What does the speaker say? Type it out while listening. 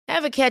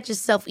Ever catch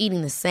yourself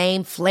eating the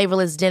same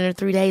flavorless dinner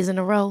 3 days in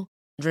a row?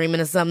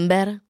 Dreaming of something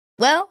better?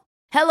 Well,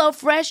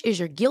 HelloFresh is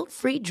your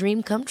guilt-free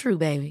dream come true,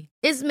 baby.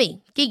 It's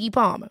me, Keke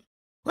Palmer.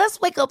 Let's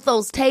wake up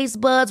those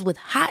taste buds with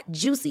hot,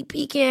 juicy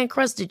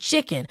pecan-crusted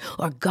chicken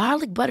or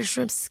garlic butter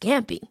shrimp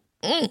scampi.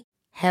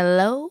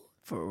 Hello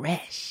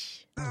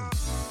Fresh.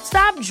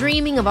 Stop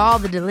dreaming of all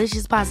the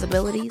delicious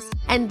possibilities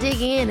and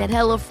dig in at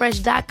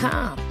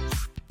HelloFresh.com.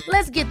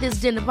 Let's get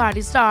this dinner party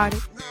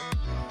started.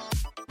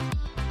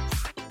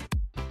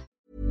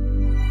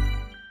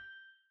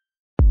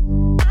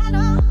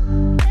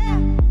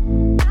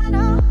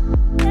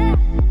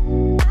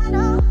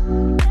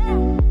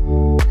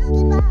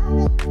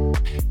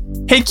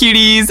 Hey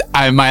cuties,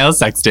 I'm Miles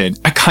Sexton,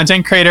 a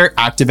content creator,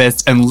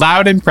 activist, and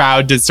loud and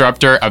proud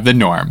disruptor of the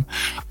norm.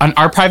 On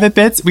Our Private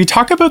Bits, we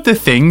talk about the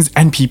things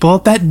and people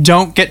that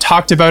don't get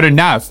talked about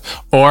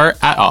enough, or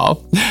at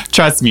all.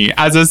 Trust me,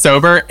 as a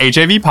sober,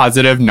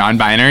 HIV-positive,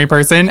 non-binary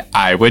person,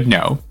 I would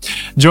know.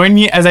 Join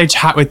me as I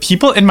chat with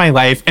people in my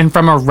life and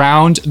from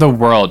around the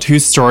world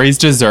whose stories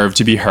deserve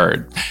to be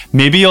heard.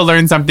 Maybe you'll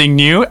learn something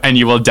new, and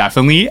you will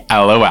definitely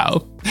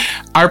LOL.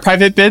 Our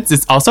Private Bits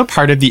is also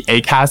part of the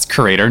Acast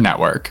Creator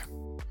Network.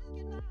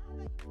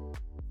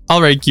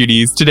 All right,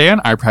 cuties. Today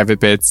on Our Private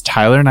Bits,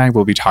 Tyler and I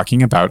will be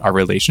talking about our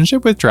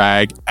relationship with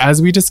drag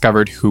as we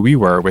discovered who we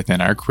were within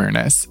our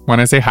queerness.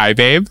 Want to say hi,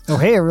 babe? Oh,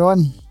 hey,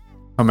 everyone.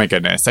 Oh my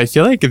goodness. I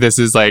feel like this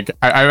is like,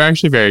 I'm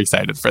actually very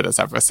excited for this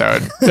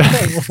episode.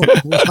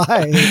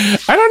 Why?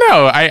 I don't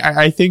know.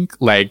 I think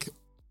like,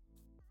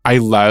 I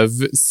love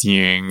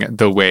seeing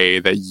the way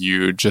that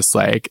you just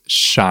like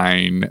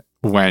shine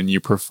when you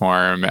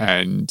perform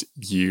and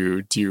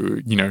you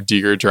do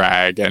your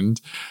drag. And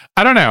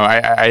I don't know,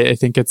 I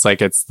think it's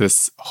like, it's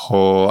this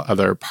whole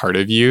other part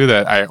of you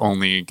that I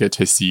only get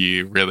to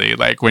see really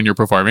like when you're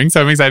performing.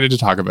 So I'm excited to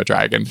talk about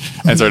drag and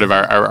sort of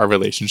our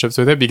relationships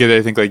with it, because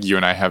I think like you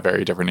and I have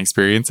very different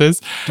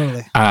experiences.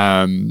 Totally.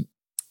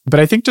 But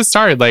I think to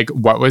start, like,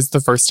 what was the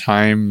first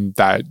time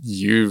that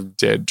you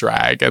did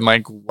drag, and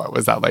like, what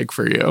was that like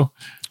for you?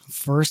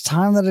 First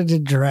time that I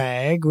did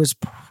drag was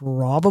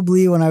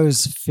probably when I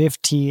was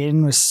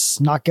 15, was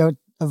snuck out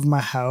of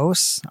my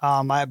house.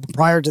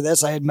 Prior to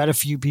this, I had met a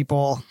few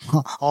people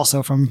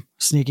also from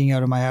sneaking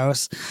out of my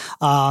house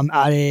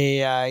at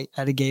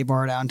a gay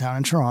bar downtown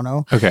in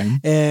Toronto. Okay.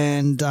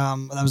 And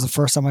that was the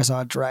first time I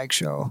saw a drag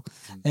show.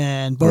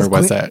 And both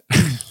Where was that?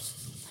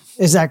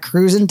 Is that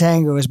Cruisin'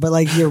 Tangos, but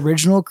like the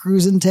original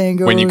Cruisin'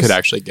 Tangos. When you could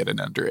actually get an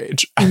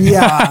underage.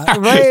 Yeah,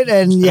 right.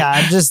 And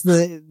yeah, just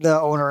the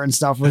owner and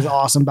stuff was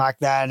awesome back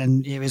then.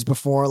 And it was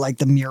before like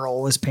the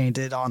mural was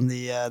painted on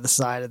the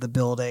side of the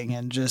building.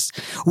 And just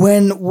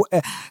when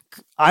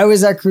I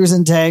was at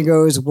Cruisin'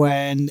 Tangos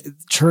when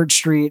Church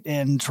Street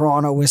in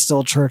Toronto was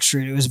still Church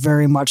Street. It was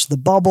very much the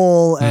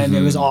bubble, and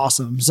it was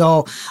awesome.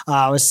 So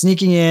I was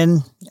sneaking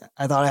in.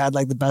 I thought I had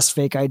like the best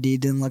fake ID.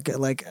 Didn't look at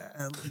like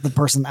the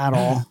person at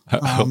all.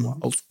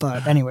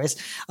 But anyways,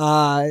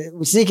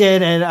 we sneak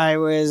in, and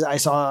I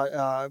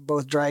saw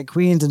both drag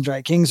queens and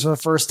drag kings for the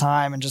first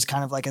time, and just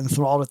kind of like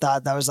enthralled with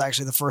that. That was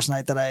actually the first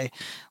night that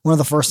one of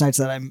the first nights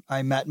that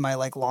I met my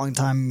like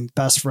longtime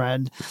best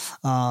friend.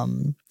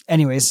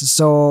 Anyways,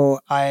 so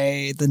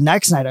the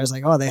next night I was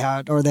like, oh, they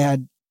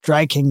had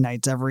drag king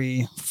nights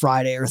every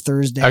Friday or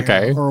Thursday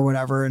or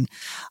whatever. And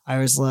I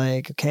was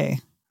like, okay.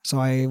 So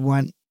I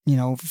went,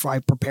 I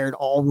prepared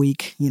all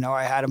week.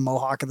 I had a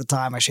mohawk at the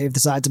time. I shaved the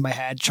sides of my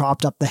head,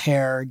 chopped up the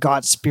hair,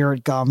 got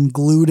spirit gum,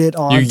 glued it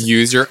on. You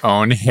use your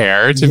own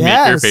hair to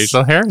make your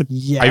facial hair?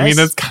 Yes. I mean,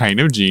 that's kind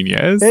of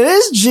genius. It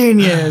is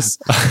genius.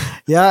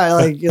 Yeah,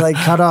 I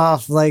cut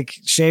off,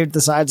 shaved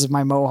the sides of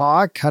my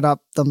mohawk, cut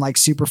up them like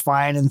super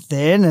fine and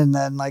thin, and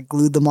then like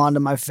glued them onto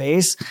my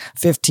face.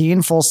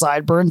 15 full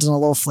sideburns and a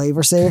little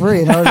flavor saver.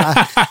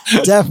 I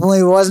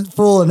definitely wasn't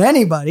fooling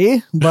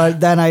anybody.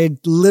 But then I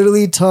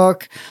literally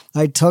took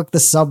the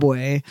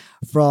subway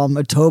from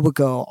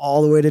Etobicoke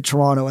all the way to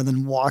Toronto and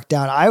then walked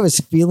down. I was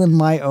feeling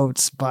my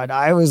oats, but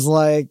I was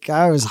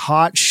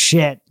hot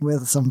shit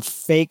with some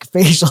fake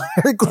facial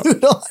hair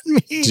glued on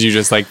me. Did you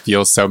just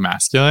feel so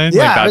masculine?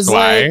 Yeah, that's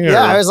why?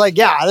 I was like,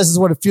 yeah, this is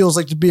what it feels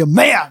like to be a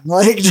man.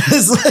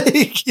 Just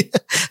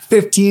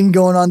 15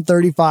 going on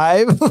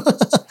 35.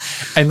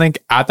 And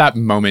at that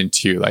moment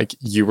too,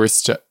 you were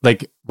still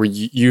were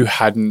you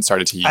hadn't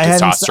started taking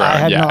testosterone. I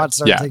had not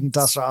started taking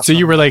testosterone. So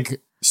you were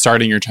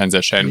starting your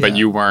transition, but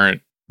you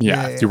weren't.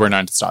 You weren't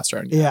on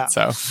testosterone yet. Yeah.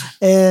 So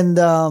and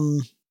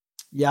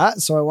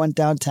so I went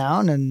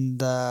downtown and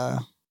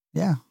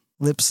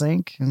lip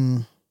sync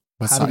and.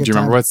 What song? Do you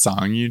remember what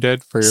song you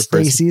did for your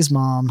Stacey's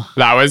Mom?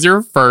 That was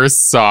your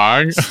first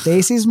song?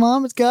 Stacey's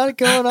Mom? It's got it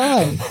going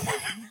on.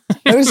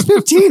 I was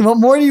 15. What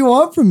more do you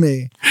want from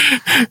me?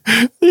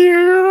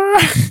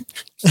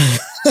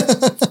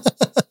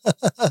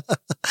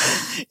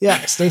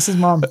 Yeah, Stacey's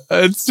Mom.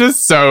 It's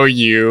just so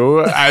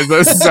you as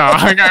a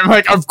song. I'm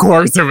like, of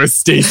course it was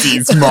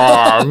Stacey's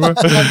Mom.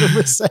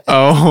 100%.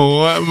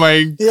 Oh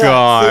my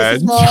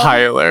God,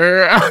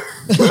 Tyler.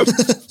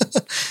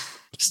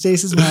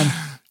 Stacey's Mom.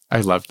 I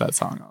loved that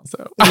song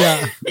also.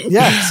 Yeah.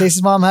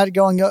 Stacey's mom got it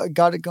going.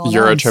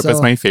 Eurotrip is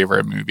my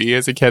favorite movie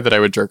as a kid that I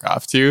would jerk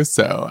off to.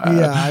 So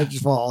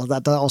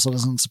that also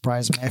doesn't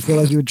surprise me. I feel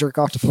like you would jerk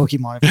off to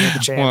Pokemon if you had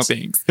the chance. Well,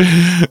 thanks.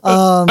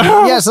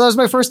 So that was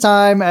my first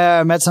time.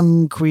 Met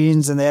some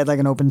queens, and they had like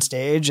an open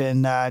stage,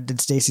 and did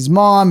Stacey's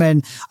mom,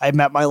 and I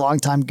met my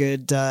longtime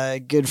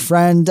good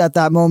friend at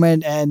that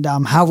moment. And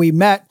how we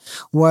met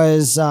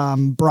was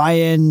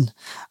Brian.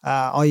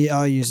 I'll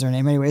use their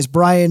name anyways.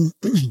 Brian.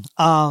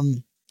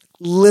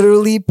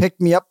 Literally picked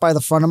me up by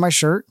the front of my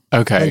shirt.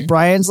 Okay. Like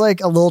Brian's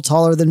like a little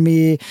taller than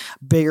me,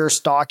 bigger,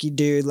 stocky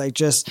dude, like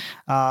just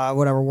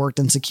whatever, worked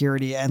in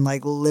security. And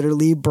like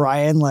literally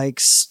Brian, like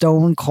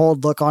stone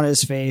cold look on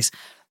his face,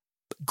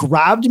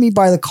 grabbed me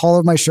by the collar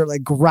of my shirt,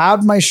 like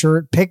grabbed my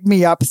shirt, picked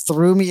me up,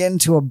 threw me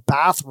into a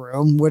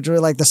bathroom, which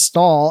was like the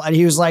stall. And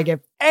he was like, if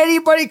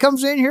anybody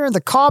comes in here and the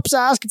cops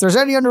ask if there's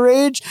any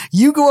underage,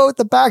 you go out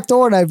the back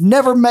door, and I've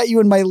never met you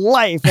in my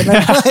life. And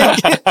then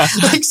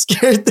like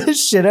scared the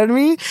shit out of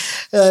me.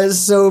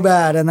 So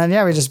bad. And then,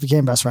 we just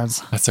became best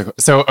friends. That's so cool.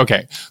 So,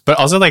 okay. But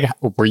also, like,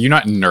 were you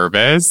not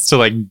nervous to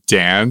like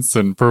dance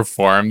and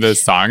perform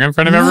this song in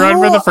front of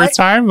everyone for the first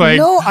time? Like,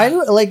 no, I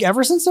don't, like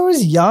ever since I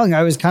was young,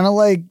 I was kind of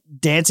like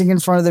dancing in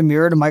front of the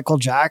mirror to Michael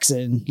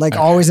Jackson, like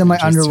always in my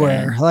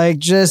underwear, like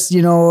just,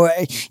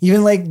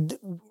 even like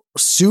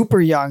super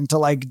young to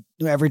like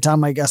every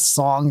time I guess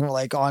song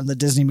like on the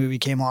Disney movie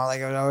came on,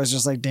 like I was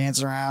just like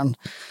dancing around.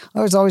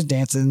 I was always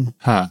dancing.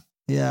 Huh.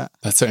 Yeah.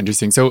 That's so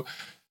interesting. So,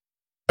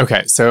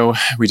 okay. So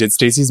we did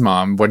Stacey's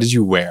mom. What did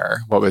you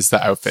wear? What was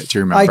the outfit? Do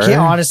you remember?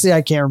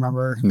 I can't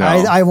remember. No.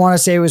 I want to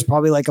say it was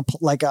probably like a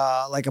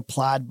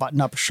plaid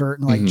button up shirt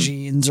and like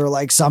jeans or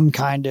like some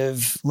kind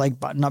of like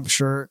button up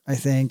shirt, I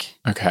think.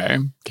 Okay.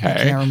 I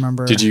can't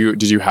remember. Did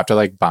you have to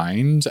like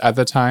bind at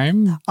the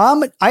time?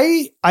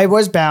 I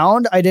was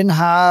bound. I didn't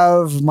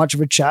have much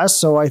of a chest,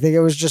 so I think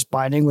it was just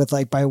binding with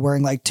like by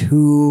wearing like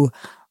two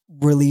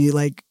really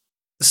like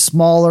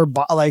smaller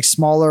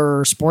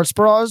sports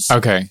bras.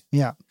 Okay.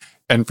 Yeah.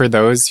 And for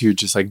those who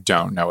just like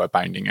don't know what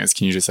binding is,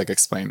 can you just like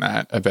explain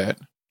that a bit?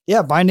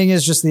 Yeah, binding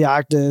is just the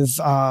act of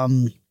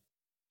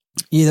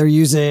either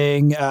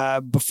using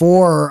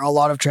before a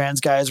lot of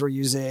trans guys were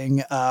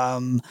using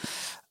those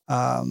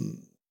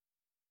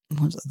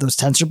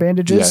tensor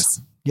bandages.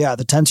 Yes. Yeah,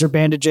 the tensor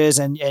bandages,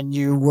 and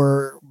you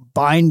were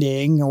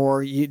binding,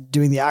 or you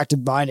doing the act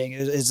of binding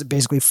is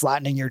basically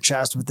flattening your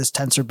chest with this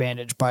tensor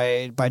bandage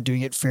by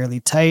doing it fairly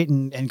tight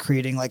and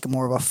creating like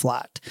more of a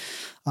flat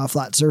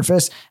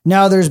surface.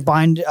 Now there's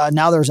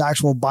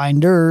actual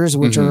binders,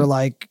 which are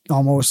like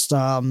almost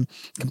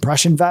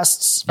compression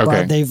vests,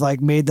 but they've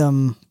like made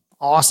them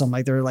awesome.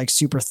 Like they're like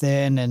super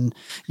thin, and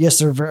yes,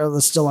 they're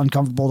still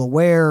uncomfortable to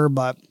wear,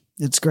 but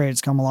it's great.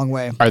 It's come a long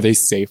way. Are they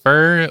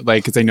safer?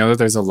 Like, because I know that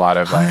there's a lot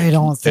of like, I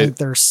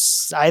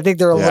think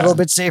they're a little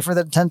bit safer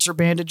than tensor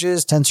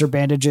bandages. Tensor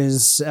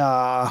bandages,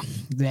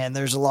 man,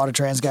 there's a lot of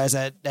trans guys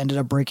that ended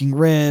up breaking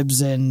ribs,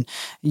 and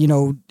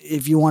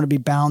if you want to be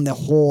bound the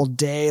whole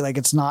day, like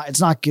it's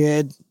not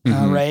good.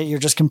 Right? You're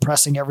just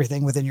compressing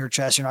everything within your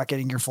chest. You're not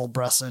getting your full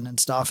breaths in and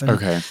stuff. And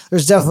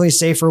there's definitely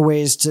safer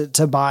ways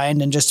to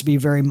bind, and just to be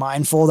very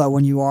mindful that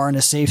when you are in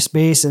a safe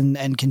space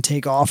and can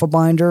take off a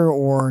binder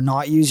or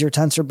not use your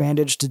tensor bandage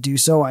to do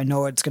so. I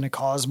know it's going to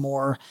cause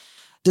more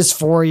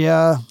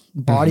dysphoria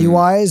body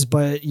wise,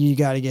 but you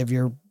got to give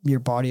your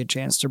body a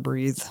chance to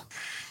breathe.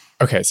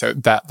 Okay, so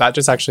that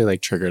just actually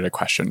like triggered a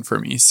question for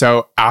me.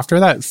 So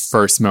after that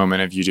first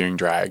moment of you doing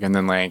drag, and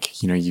then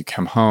like you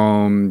come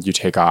home, you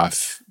take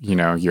off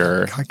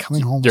your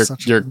coming home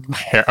your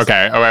hair.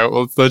 Okay, all right.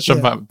 Well, let's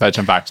jump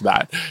back to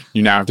that.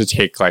 You now have to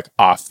take like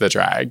off the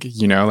drag.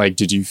 Like,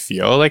 did you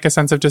feel like a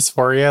sense of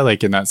dysphoria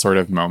like in that sort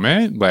of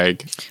moment?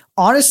 Like,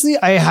 honestly,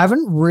 I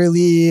haven't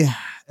really.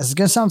 It's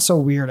going to sound so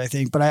weird, I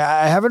think, but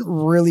I haven't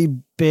really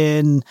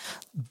been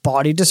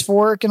body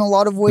dysphoric in a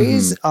lot of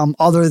ways,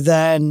 other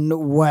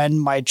than when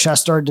my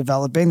chest started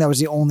developing. That was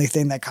the only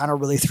thing that kind of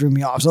really threw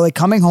me off. So like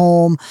coming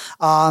home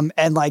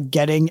and like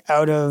getting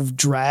out of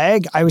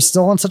drag, I was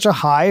still on such a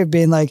high of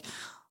being like,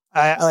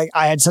 I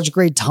had such a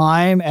great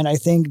time. And I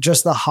think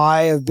just the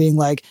high of being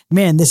like,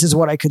 man, this is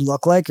what I could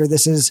look like, or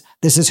this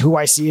is who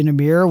I see in a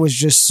mirror, was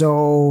just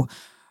so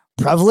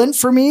prevalent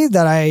for me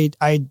that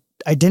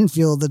I didn't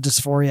feel the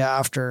dysphoria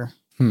after.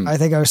 I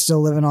think I was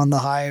still living on the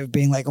high of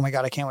being like, oh my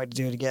God, I can't wait to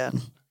do it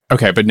again.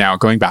 Okay, but now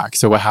going back.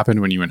 So what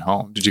happened when you went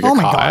home? Did you get caught?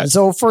 Oh my God.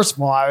 So first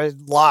of all, I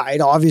lied,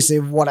 obviously,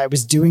 of what I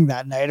was doing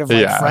that night of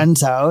my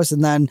friend's house.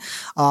 And then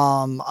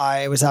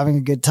I was having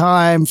a good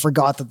time,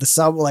 forgot that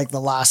the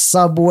last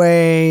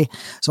subway.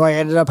 So I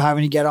ended up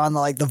having to get on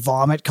the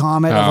vomit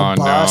comet of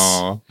a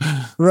bus. No.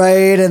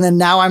 Right. And then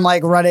now I'm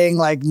like running,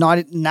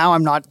 now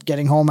I'm not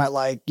getting home at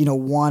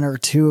 1 or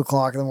 2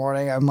 o'clock in the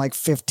morning. I'm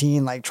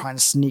 15, trying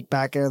to sneak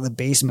back out of the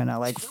basement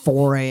at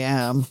 4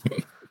 a.m.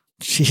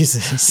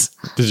 Jesus.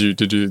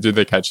 Did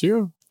they catch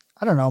you?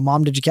 I don't know.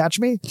 Mom, did you catch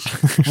me?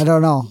 I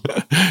don't know.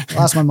 I'll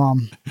ask my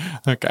mom.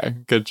 Okay.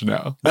 Good to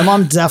know. My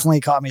mom definitely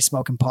caught me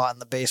smoking pot in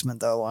the basement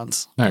though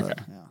once. Okay. But,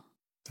 yeah.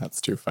 That's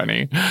too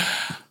funny.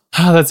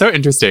 Oh, that's so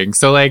interesting.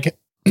 So like,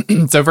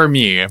 so for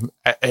me,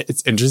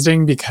 it's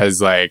interesting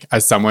because like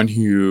as someone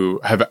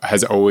who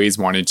has always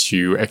wanted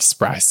to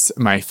express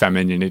my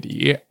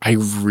femininity, I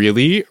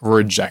really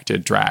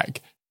rejected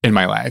drag in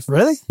my life.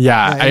 Really?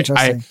 Yeah,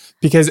 interesting.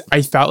 because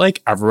I felt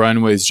like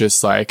everyone was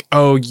just like,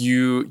 oh,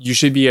 you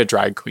should be a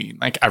drag queen.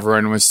 Like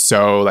everyone was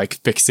so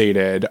like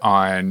fixated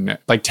on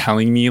like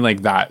telling me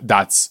like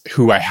that's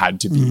who I had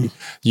to be,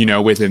 you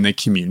know, within the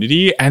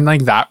community. And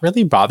like that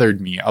really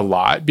bothered me a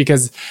lot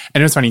because,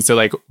 and it was funny. So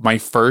like my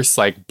first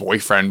like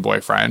boyfriend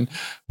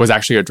was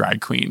actually a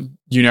drag queen,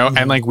 you know,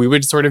 and like we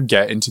would sort of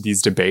get into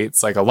these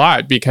debates like a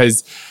lot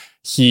because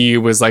he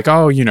was like,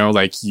 oh, you know,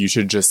 like you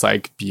should just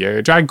like be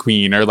a drag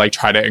queen or like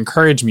try to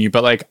encourage me.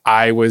 But like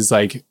I was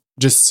like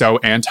just so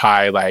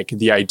anti like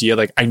the idea,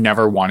 like I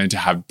never wanted to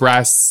have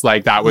breasts.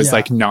 Like that was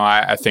like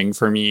not a thing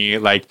for me.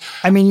 Like,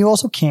 I mean, you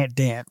also can't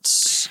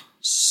dance.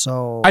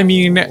 So I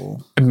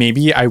mean,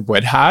 maybe I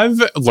would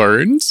have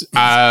learned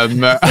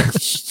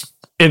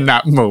in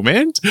that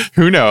moment,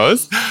 who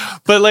knows?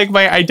 But like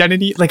my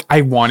identity, like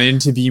I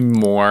wanted to be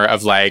more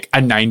of like a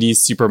 90s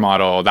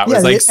supermodel that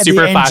was like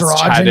super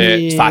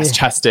fast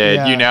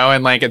chested, you know?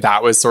 And like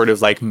that was sort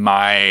of like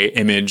my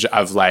image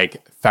of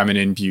like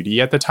feminine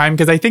beauty at the time.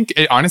 Cause I think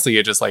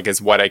it just like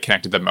is what I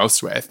connected the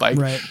most with. Like,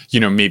 you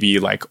know, maybe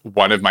like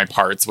one of my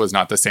parts was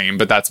not the same,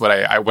 but that's what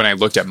I when I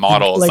looked at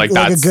models, like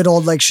that's a good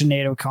old like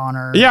Sinead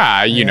O'Connor.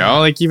 Yeah. You know,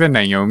 like even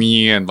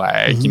Naomi and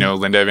like, you know,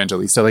 Linda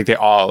Evangelista, like they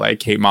all like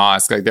Kate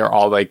Moss, like they're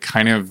all like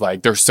kind of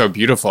like, they're so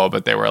beautiful,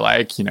 but they were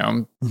like, you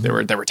know, they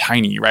were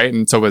tiny. Right.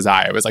 And so was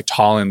I was like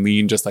tall and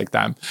lean, just like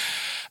them.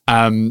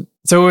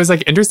 So it was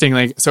like interesting,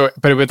 like, so,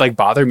 but it would like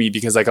bother me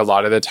because like a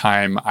lot of the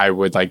time I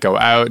would like go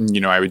out and, you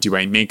know, I would do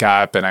my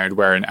makeup and I would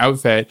wear an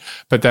outfit,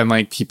 but then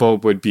like people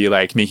would be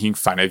like making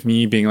fun of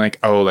me being like,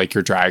 oh, like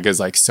your drag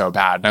is like so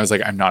bad. And I was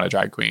like, I'm not a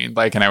drag queen.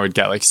 Like, and I would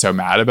get like so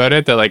mad about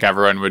it that like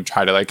everyone would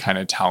try to like kind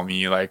of tell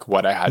me like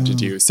what I had to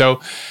do. So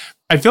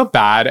I feel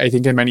bad, I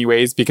think, in many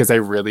ways because I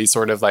really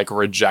sort of like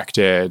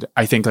rejected,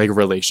 I think like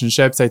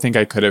relationships I think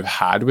I could have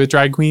had with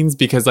drag queens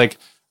because like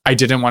I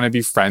didn't want to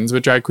be friends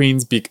with drag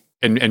queens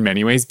in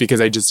many ways because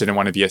I just didn't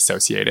want to be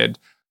associated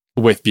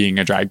with being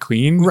a drag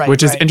queen,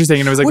 which is interesting.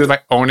 And it was like with my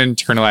own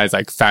internalized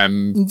like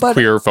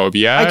queer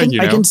phobia.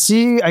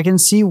 I can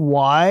see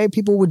why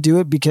people would do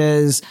it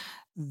because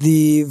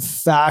the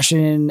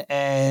fashion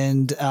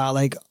and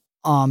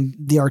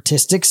the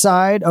artistic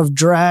side of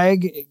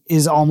drag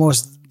is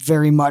almost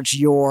very much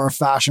your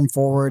fashion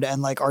forward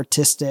and like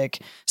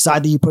artistic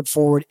side that you put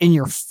forward in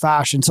your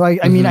fashion. So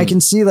I mean, I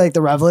can see like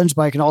the relevance,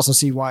 but I can also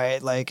see why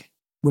it like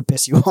would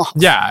piss you off.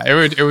 Yeah,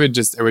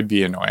 it would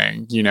be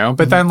annoying, you know?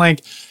 But then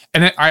like,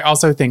 and I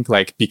also think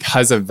like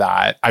because of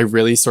that, I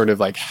really sort of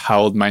like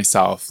held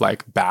myself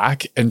like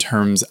back in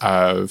terms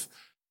of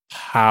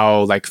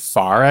how like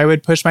far I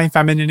would push my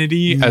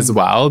femininity as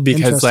well,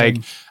 because like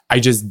I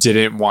just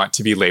didn't want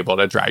to be labeled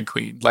a drag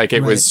queen. Like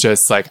it was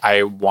just like,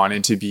 I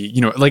wanted to be, you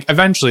know, like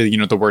eventually, you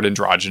know, the word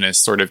androgynous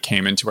sort of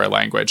came into our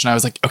language and I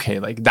was like, okay,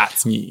 like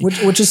that's me.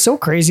 Which is so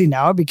crazy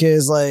now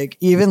because like,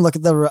 even look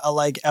at the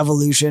like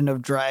evolution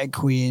of drag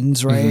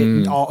queens,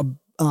 right? All,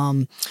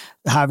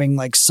 having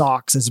like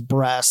socks as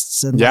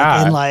breasts and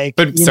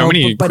but so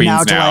many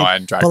queens now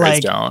and drag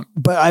race don't.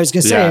 But I was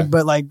gonna say,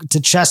 but like to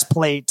chest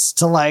plates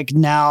to like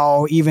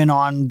now even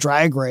on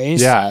Drag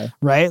Race,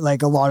 right?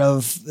 Like a lot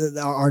of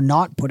are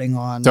not putting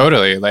on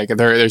totally like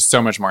there's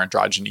so much more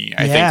androgyny.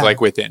 I think like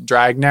within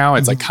drag now,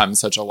 it's like come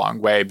such a long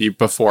way.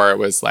 Before it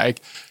was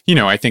like, you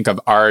know, I think of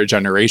our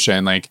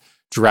generation, like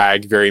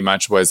drag very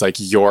much was like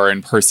you're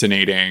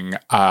impersonating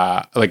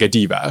like a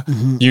diva,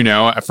 you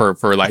know, for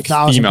like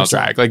 1,000%. Female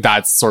drag. Like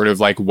that's sort of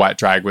like what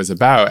drag was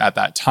about at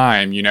that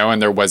time, you know,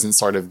 and there wasn't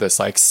sort of this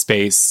like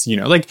space, you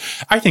know, like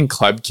I think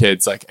club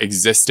kids like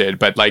existed,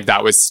 but like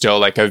that was still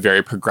like a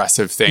very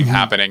progressive thing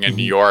happening in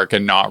New York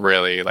and not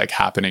really like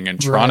happening in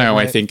Toronto.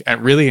 I think,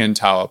 and really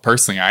until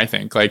personally, I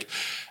think like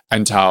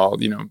until,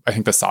 you know, I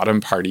think the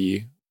Sodom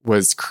Party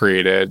was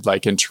created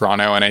like in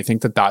Toronto. And I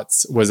think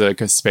that was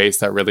like a space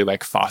that really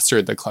like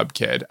fostered the club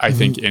kid, I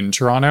think in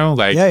Toronto,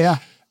 like,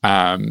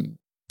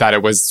 that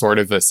it was sort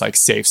of this like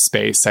safe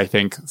space, I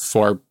think,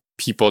 for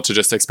people to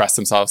just express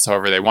themselves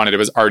however they wanted. It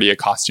was already a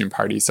costume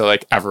party. So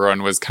like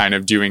everyone was kind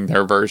of doing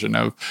their version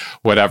of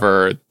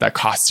whatever that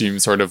costume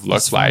sort of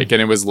looked like. And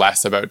it was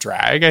less about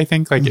drag, I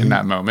think, like in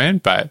that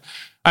moment, but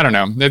I don't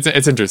know.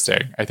 It's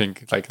interesting. I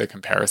think like the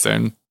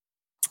comparison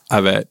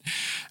of it.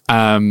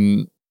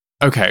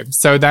 Okay,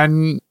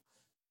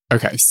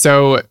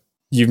 so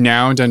you've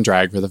now done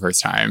drag for the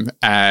first time,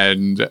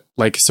 and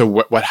like, so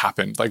what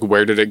happened? Like,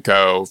 where did it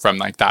go from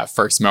like that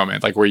first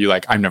moment? Like, were you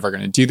like, I'm never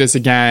going to do this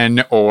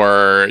again,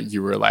 or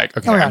you were like,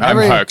 okay, I'm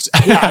hooked?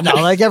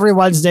 Like every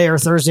Wednesday or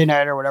Thursday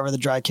night or whatever the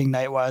Drag King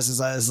night was,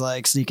 as I was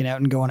like sneaking out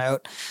and going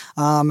out,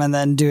 and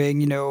then doing,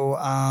 you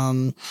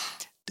know,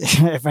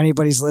 if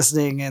anybody's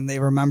listening and they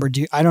remember,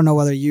 I don't know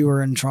whether you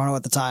were in Toronto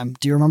at the time.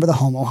 Do you remember the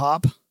Homo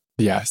Hop?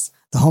 Yes.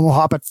 The Homo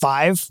Hop at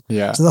 5.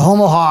 Yeah. So the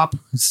Homo Hop,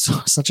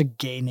 such a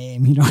gay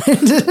name, you know,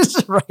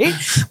 right?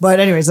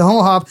 But anyways, the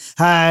Homo Hop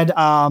had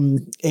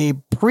a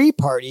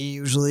pre-party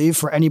usually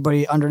for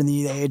anybody under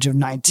the age of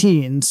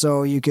 19.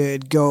 So you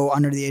could go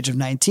under the age of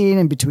 19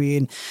 and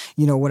between,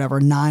 you know,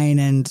 whatever, 9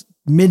 and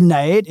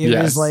midnight. It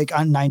was like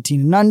on 19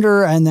 and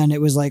under. And then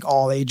it was like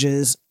all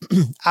ages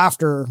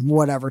after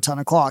whatever, 10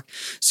 o'clock.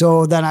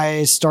 So then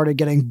I started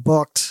getting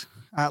booked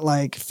at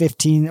like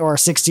 15 or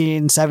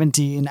 16,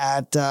 17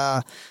 at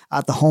the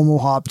Homo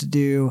Hop to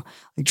do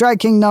like Drag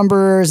King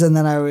numbers. And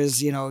then I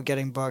was, you know,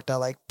 getting booked at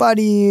like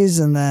Buddies.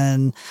 And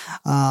then,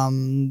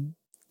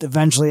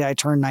 eventually I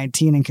turned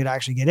 19 and could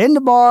actually get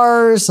into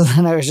bars. So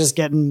then I was just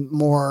getting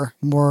more,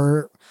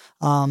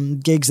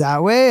 gigs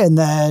that way. And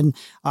then,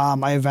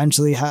 I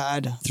eventually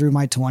had through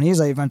my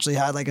 20s, I eventually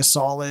had like a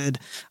solid,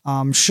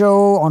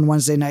 show on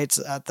Wednesday nights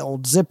at the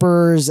old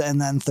Zippers and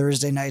then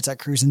Thursday nights at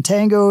Cruise and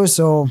Tango.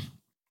 So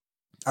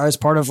I was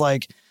part of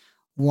like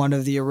one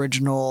of the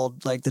original,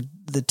 like the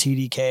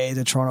TDK,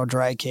 the Toronto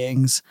Drag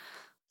Kings.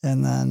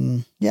 And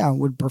then,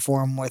 would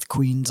perform with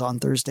Queens on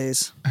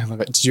Thursdays. I love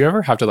it. Did you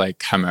ever have to like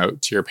come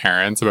out to your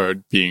parents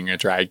about being a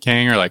drag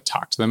king or like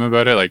talk to them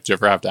about it? Like, did you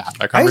ever have to have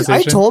that conversation?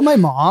 I told my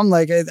mom,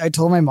 like I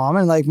told my mom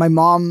and like my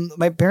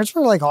parents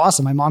were like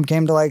awesome. My mom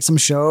came to like some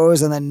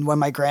shows. And then when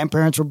my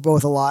grandparents were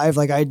both alive,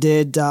 like I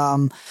did,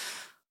 what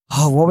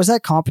was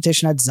that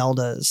competition at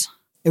Zelda's?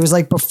 It was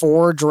like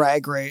before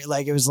Drag Race,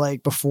 like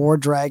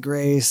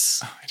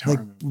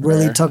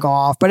really took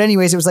off. But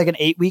anyways, it was like an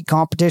 8-week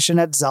competition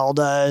at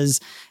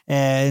Zelda's.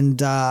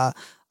 And I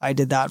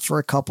did that for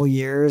a couple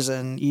years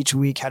and each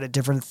week had a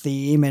different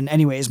theme. And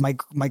anyways, my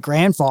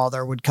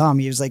grandfather would come.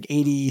 He was like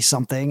 80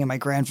 something. And my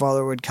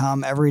grandfather would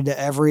come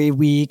every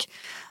week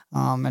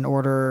and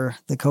order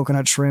the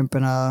coconut shrimp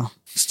and a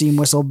steam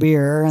whistle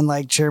beer and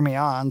like cheer me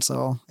on.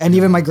 So, and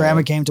even my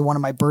grandma came to one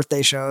of my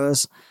birthday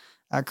shows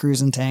at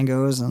Cruise and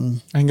Tangos.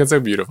 And I think it's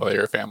so beautiful that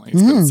your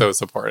family's been so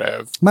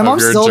supportive. My mom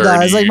still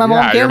does. Like my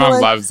mom, your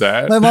mom loves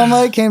it. My mom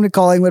like came to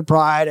Collingwood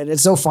Pride, and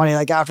it's so funny.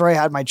 Like after I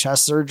had my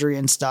chest surgery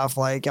and stuff,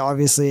 like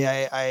obviously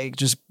I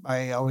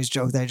always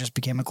joke that I just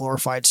became a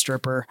glorified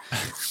stripper.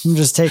 And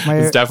just take my.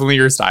 It's definitely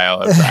your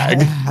style of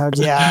drag.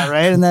 Yeah,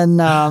 right. And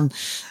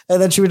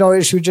then she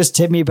would just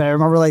tip me. But I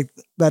remember like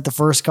at the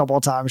first couple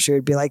of times she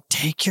would be like,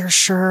 "Take your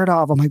shirt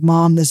off." I'm like,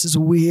 "Mom, this is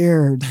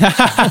weird."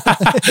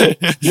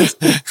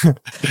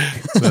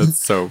 That's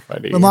so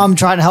funny. My mom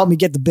trying to help me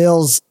get the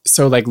bills.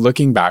 So like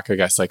looking back, I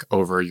guess like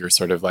over your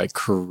sort of like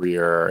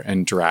career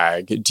and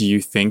drag, do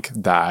you think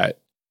that,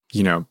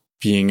 you know,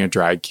 being a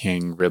drag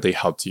king really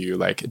helped you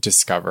like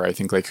discover, I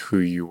think, like who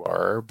you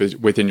are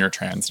within your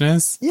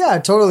transness? Yeah,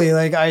 totally.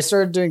 Like I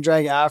started doing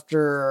drag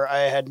after I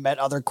had met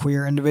other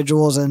queer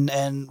individuals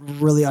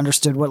and really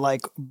understood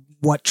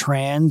what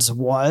trans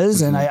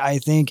was. Mm-hmm. And I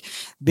think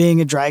being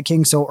a drag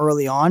king so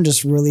early on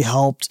just really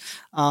helped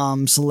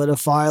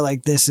solidify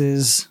like this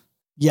is,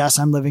 yes,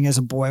 I'm living as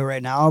a boy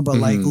right now, but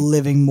like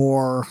living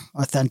more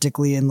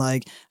authentically and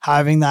like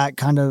having that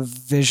kind of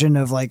vision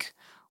of like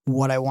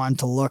what I want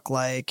to look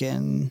like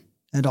and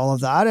all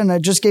of that. And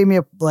it just gave me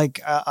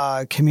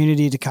a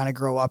community to kind of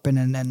grow up in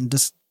and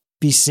just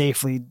be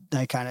safely,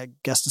 I kind of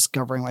guess,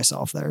 discovering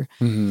myself there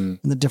and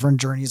the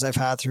different journeys I've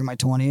had through my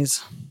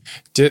 20s.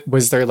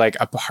 Was there like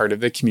a part of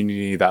the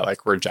community that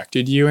like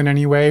rejected you in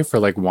any way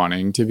for like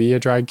wanting to be a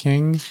drag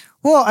king?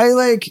 Well,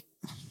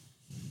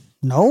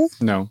 No.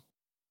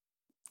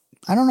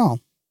 I don't know.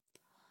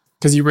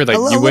 Because you were like,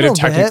 you would have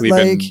technically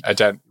been,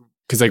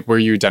 because like, were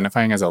you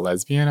identifying as a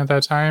lesbian at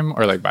that time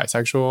or like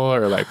bisexual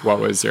or like, what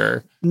was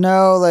your?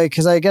 No, like,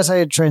 because I guess I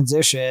had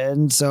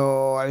transitioned.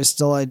 So I was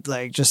still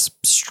like just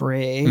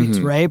straight,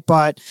 right?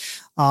 But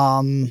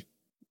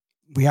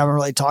we haven't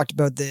really talked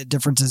about the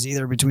differences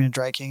either between a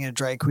drag king and a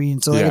drag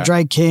queen. So like a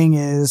drag king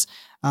is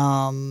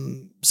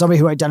somebody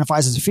who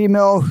identifies as a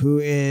female who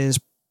is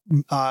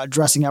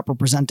dressing up or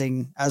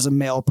presenting as a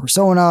male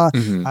persona.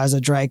 As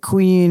a drag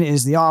queen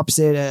is the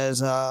opposite, as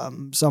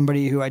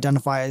somebody who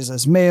identifies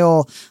as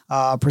male,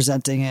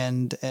 presenting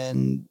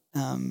and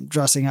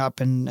dressing up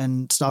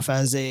and stuff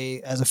as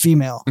a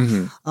female.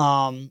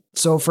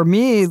 So for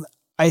me,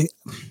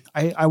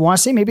 I want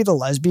to say maybe the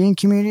lesbian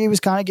community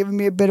was kind of giving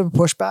me a bit of a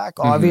pushback,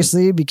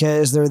 obviously,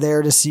 because they're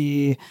there to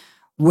see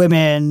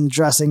women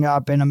dressing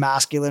up in a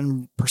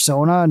masculine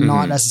persona,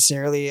 not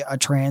necessarily a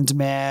trans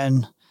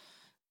man,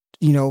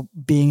 you know,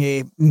 being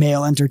a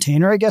male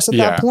entertainer, I guess, at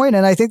that point.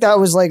 And I think that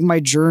was like my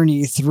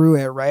journey through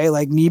it, right?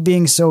 Like me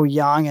being so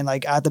young and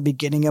like at the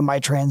beginning of my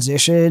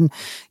transition,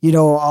 you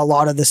know, a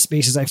lot of the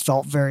spaces I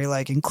felt very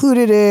like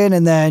included in,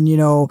 and then, you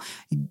know,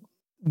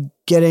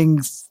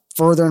 getting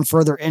further and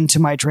further into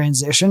my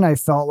transition, I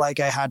felt like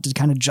I had to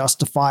kind of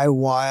justify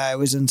why I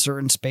was in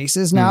certain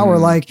spaces now, or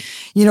like,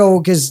 you know,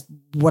 because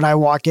when I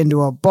walk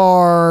into a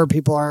bar,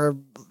 people are,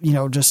 you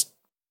know, just,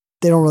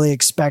 they don't really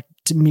expect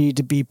me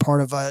to be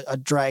part of a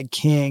drag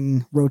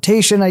king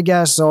rotation, I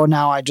guess. So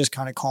now I just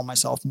kind of call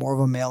myself more of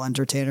a male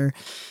entertainer.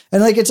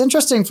 And like, it's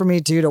interesting for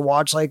me too, to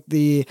watch like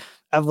the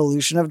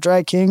evolution of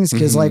drag kings.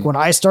 Cause like when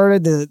I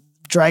started, the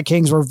drag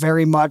kings were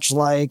very much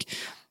like,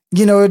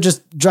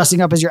 just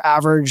dressing up as your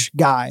average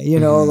guy,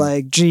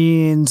 like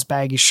jeans,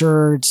 baggy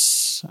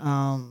shirts,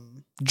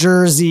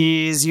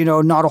 jerseys,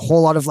 not a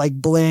whole lot of like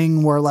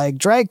bling, where like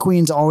drag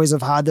queens always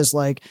have had this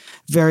like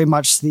very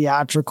much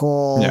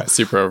theatrical,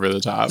 super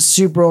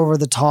over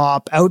the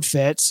top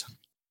outfits.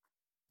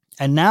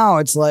 And now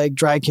it's like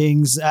drag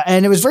kings,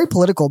 and it was very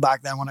political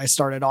back then when I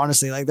started,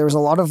 honestly. Like there was a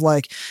lot of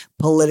like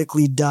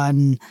politically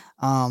done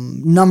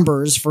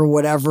numbers for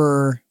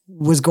whatever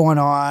was going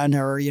on,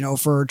 or,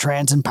 for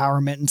trans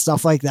empowerment and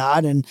stuff like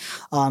that. And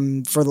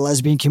for the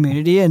lesbian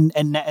community. And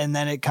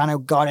then it kind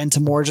of got into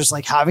more just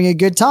like having a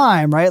good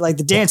time, right? Like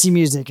the dancey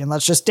music, and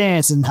let's just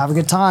dance and have a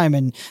good time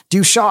and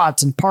do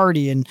shots and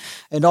party and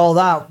all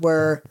that.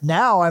 Where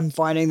now I'm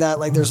finding that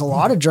like there's a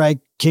lot of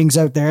drag kings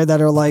out there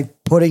that are like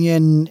putting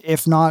in,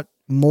 if not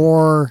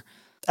more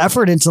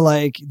effort into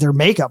like their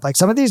makeup. Like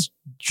some of these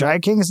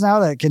drag kings now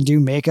that can do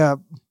makeup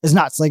is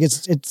nuts. Like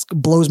it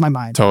blows my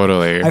mind.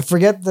 Totally. I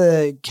forget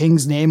the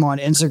king's name on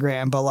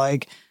Instagram, but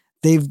like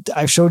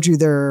I've showed you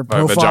their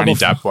profile. The Johnny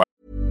Depp one.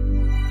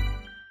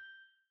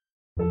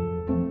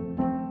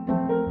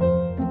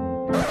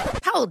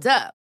 Hold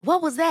up.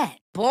 What was that?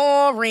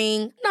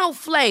 Boring. No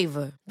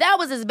flavor. That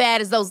was as bad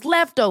as those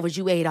leftovers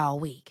you ate all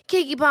week.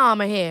 Keke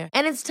Palmer here,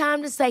 and it's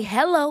time to say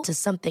hello to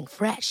something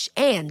fresh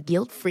and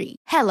guilt-free.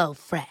 Hello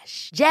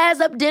Fresh. Jazz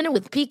up dinner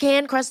with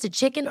pecan-crusted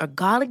chicken or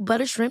garlic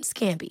butter shrimp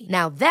scampi.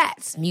 Now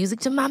that's music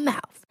to my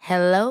mouth.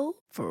 Hello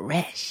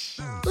Fresh.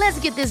 Let's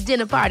get this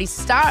dinner party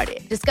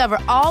started. Discover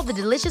all the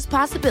delicious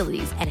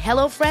possibilities at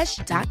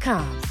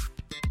hellofresh.com.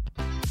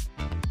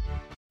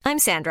 I'm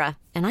Sandra,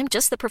 and I'm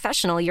just the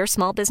professional your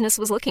small business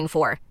was looking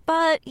for.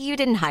 But you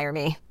didn't hire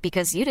me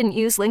because you didn't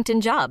use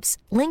LinkedIn Jobs.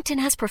 LinkedIn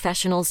has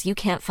professionals you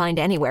can't find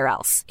anywhere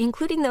else,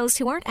 including those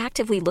who aren't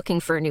actively looking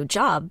for a new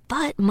job,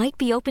 but might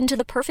be open to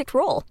the perfect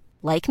role,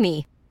 like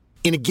me.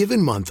 In a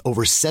given month,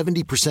 over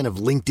 70% of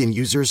LinkedIn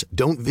users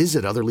don't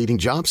visit other leading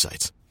job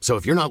sites. So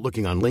if you're not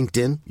looking on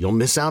LinkedIn, you'll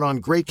miss out on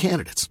great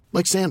candidates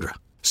like Sandra.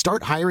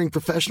 Start hiring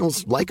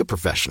professionals like a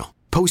professional.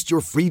 Post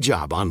your free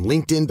job on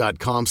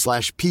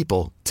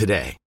linkedin.com/people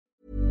today.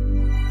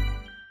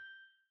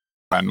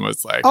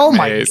 Was like, oh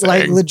amazing.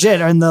 My, like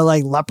legit. And the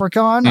like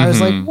leprechaun, I was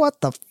like,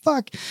 what the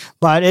fuck?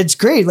 But it's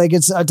great. Like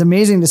it's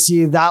amazing to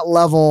see that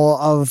level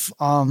of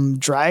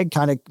drag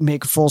kind of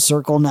make full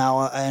circle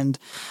now. And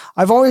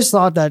I've always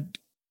thought that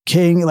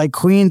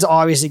queens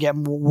obviously get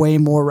way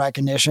more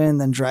recognition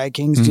than drag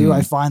kings do.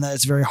 I find that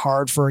it's very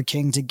hard for a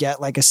king to get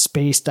like a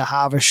space to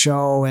have a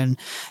show, and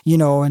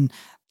and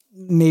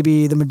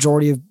maybe the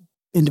majority of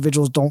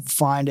individuals don't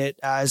find it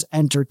as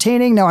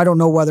entertaining. Now I don't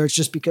know whether it's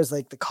just because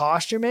like the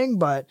costuming,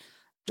 but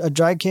a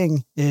drag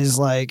king is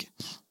like,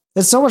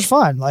 it's so much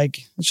fun.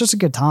 Like it's just a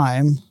good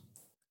time.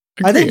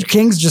 Agreed. I think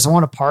kings just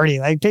want to party.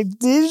 Like they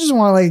just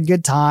want like a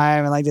good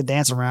time and like to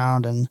dance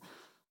around and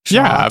shots.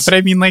 Yeah, but I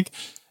mean, like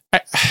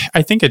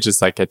I think it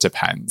just like, it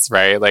depends,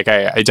 right? Like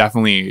I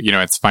definitely,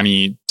 it's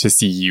funny to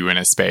see you in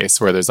a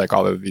space where there's like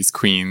all of these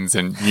queens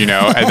and,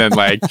 and then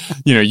like,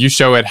 you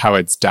show it how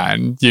it's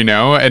done,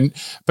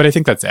 but I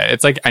think that's it.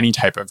 It's like any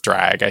type of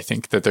drag. I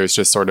think that there's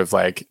just sort of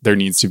like, there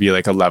needs to be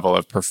like a level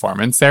of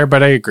performance there,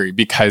 but I agree,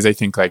 because I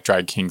think like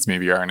drag kings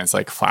maybe aren't as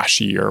like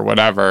flashy or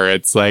whatever.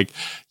 It's like,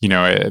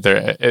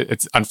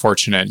 it's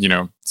unfortunate,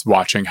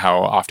 watching how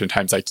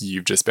oftentimes like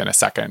you've just been a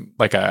second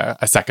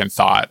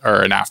thought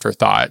or an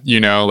afterthought,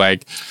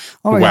 like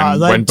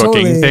when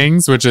booking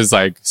things, which is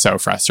like so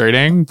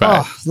frustrating.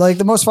 But like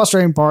the most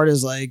frustrating part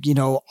is like,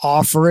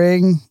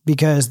 offering,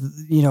 because,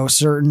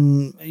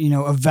 certain,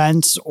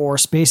 events or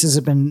spaces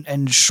have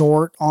been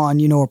short on,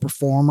 a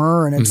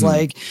performer. And it's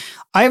like,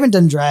 I haven't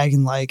done drag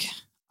in like,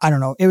 I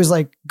don't know, it was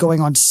like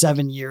going on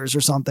 7 years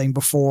or something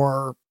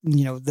before,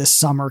 this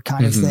summer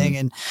kind of thing.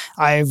 And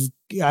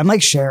I'm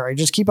like Cher. I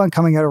just keep on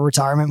coming out of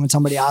retirement when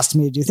somebody asks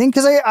me to do things,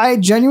 because I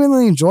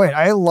genuinely enjoy it.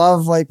 I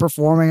love like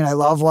performing, and I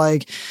love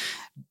like,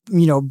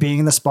 being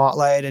in the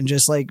spotlight and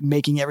just like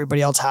making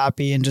everybody else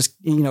happy and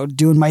just,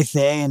 doing my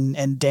thing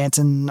and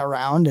dancing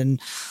around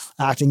and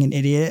acting an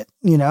idiot,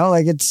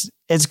 like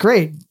it's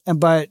great.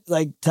 But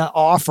like to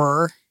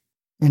offer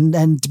and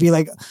to be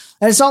like,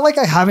 and it's not like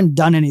I haven't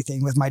done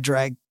anything with my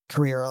drag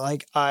career.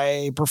 Like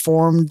I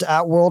performed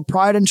at World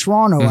Pride in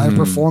Toronto. I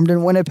performed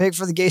in Winnipeg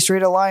for the Gay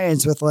Straight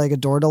Alliance with like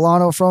Adore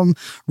Delano from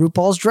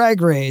RuPaul's Drag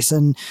Race.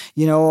 And,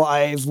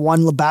 I've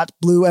won Labatt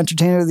Blue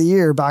Entertainer of the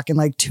Year back in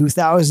like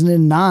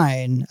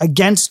 2009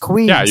 against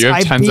queens. Yeah, you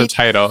have tons of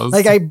titles.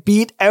 Like I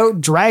beat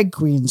out drag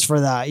queens for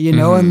that,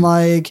 and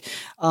like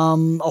a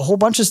whole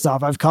bunch of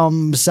stuff. I've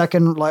come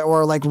second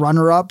or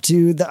runner up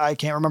to I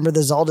can't remember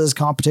the Zelda's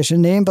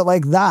competition name, but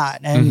like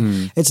that.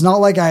 And it's not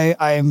like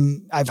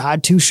I've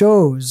had 2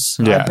 shows.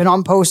 I've been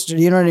on poster,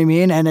 you know what I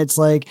mean? And it's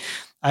like,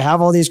 I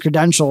have all these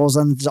credentials,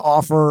 and to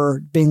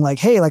offer being like,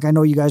 hey, like, I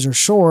know you guys are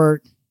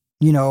short,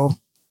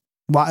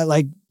 why,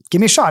 like, give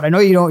me a shot. I know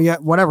you don't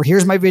yet, whatever.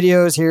 Here's my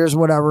videos. Here's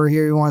whatever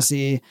here you want to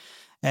see.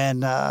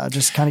 And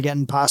just kind of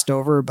getting passed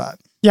over. But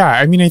yeah,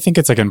 I mean, I think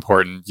it's like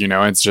important,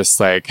 it's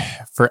just like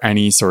for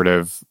any sort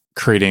of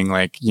creating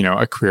like, you know,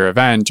 a queer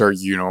event or,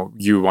 you know,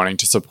 you wanting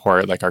to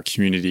support like our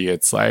community,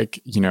 it's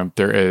like, you know,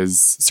 there is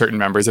certain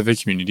members of the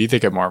community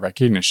that get more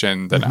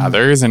recognition than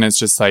others. And it's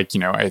just like, you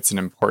know, it's an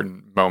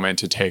important moment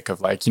to take of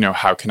like, you know,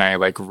 how can I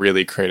like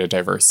really create a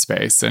diverse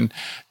space? And,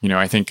 you know,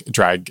 I think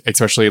drag,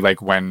 especially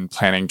like when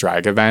planning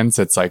drag events,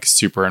 it's like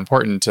super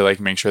important to like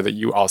make sure that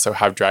you also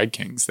have drag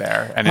kings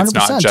there. And it's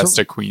not just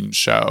a queen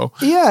show.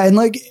 Yeah. And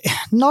like,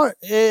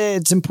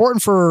 it's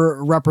important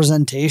for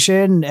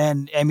representation.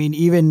 And I mean,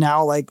 even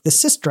now, like the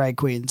cis drag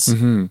queens,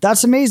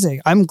 that's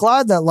amazing. I'm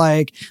glad that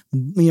like,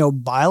 you know,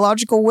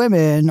 biological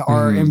women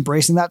are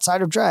embracing that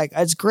side of drag.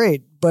 It's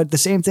great. But the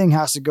same thing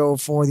has to go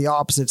for the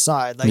opposite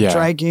side. Like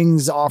drag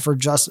kings offer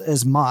just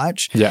as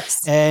much.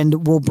 Yes.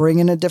 And will bring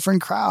in a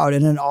different crowd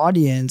and an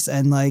audience.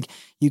 And like,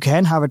 you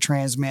can have a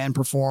trans man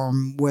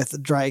perform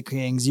with drag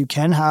kings. You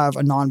can have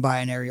a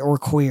non-binary or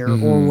queer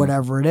or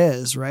whatever it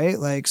is, right?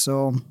 Like,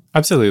 so.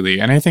 Absolutely.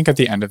 And I think at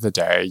the end of the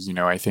day, you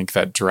know, I think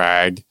that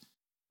drag,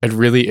 it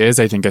really is,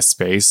 I think, a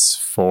space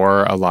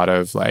for a lot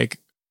of like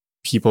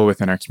people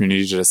within our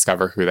community to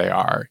discover who they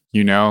are,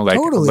 you know, like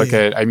look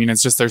at, I mean,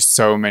 it's just, there's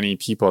so many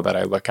people that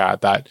I look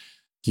at that,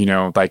 you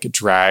know, like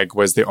drag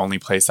was the only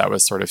place that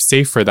was sort of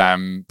safe for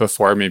them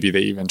before maybe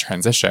they even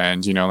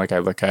transitioned, you know, like I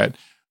look at,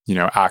 you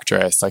know,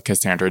 actress like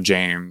Cassandra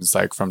James,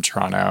 like from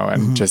Toronto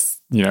and just,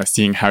 you know,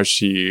 seeing how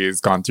she's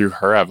gone through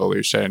her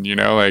evolution, you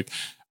know, like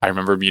I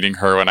remember meeting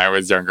her when I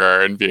was younger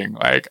and being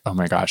like, oh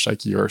my gosh,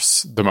 like you're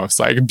the most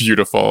like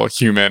beautiful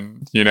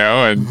human, you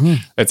know,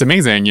 and it's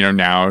amazing. You know,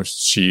 now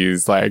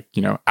she's like,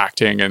 you know,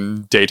 acting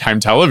in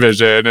daytime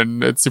television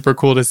and it's super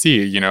cool to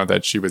see, you know,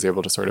 that she was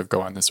able to sort of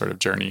go on this sort of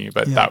journey,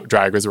 but that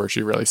drag was where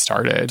she really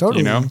started,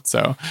 you know,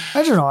 so.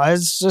 I don't know.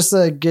 It's just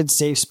a good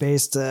safe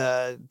space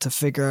to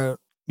figure out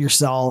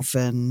yourself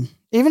and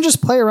even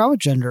just play around with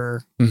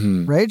gender,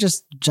 right?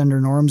 Just gender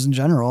norms in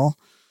general.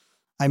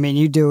 I mean,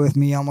 you do it with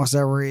me almost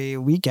every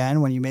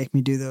weekend when you make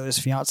me do those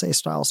fiance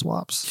style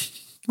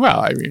swaps. Well,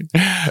 I mean,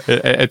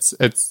 it's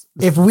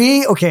if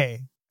we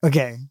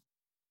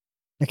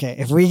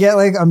if we get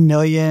like 1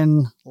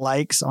 million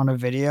likes on a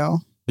video,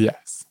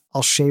 yes,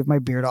 I'll shave my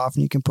beard off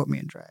and you can put me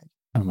in drag.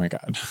 Oh my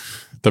God.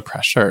 The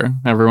pressure.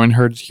 Everyone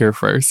heard it here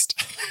first.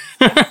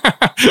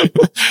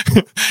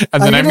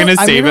 And then I'm going to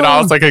save it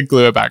all so I can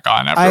glue it back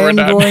on after we're done.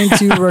 I am going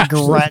to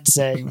regret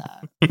saying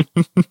that.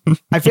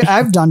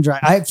 I've done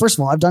drag. First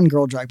of all, I've done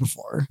girl drag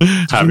before.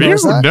 Have you?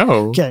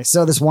 No. Okay,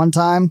 so this one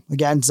time,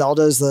 again,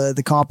 Zelda's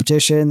the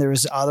competition. There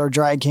was other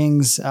drag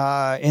kings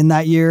in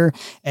that year,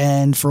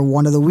 and for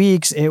one of the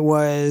weeks, it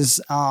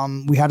was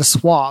we had a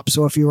swap.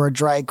 So if you were a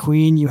drag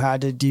queen, you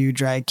had to do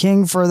drag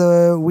king for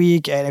the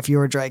week, and if you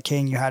were a drag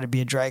king, you had to be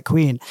a drag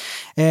queen.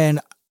 And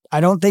I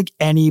don't think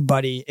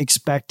anybody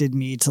expected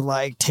me to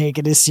like take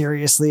it as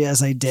seriously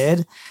as I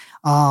did.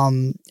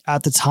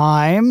 At the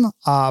time,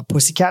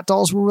 Pussycat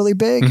Dolls were really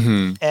big.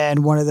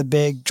 And one of the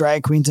big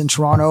drag queens in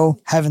Toronto,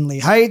 Heavenly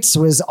Heights,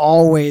 was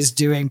always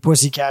doing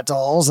Pussycat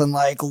Dolls and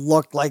like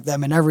looked like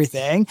them and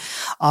everything.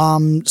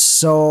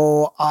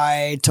 So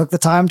I took the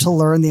time to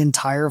learn the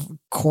entire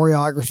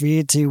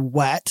choreography to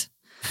Wet.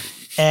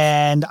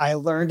 And I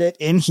learned it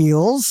in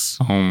heels.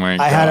 Oh my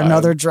God. I had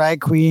another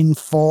drag queen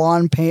full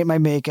on paint my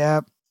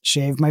makeup,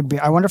 shave my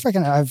beard. I wonder if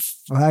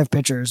I have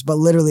pictures, but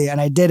literally, and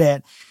I did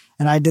it.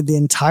 And I did the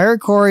entire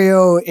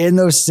choreo in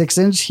those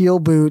 6-inch heel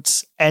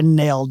boots and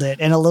nailed it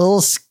in a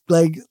little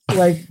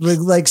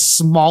like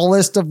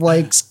smallest of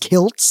like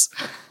kilts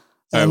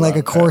and like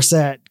a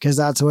corset because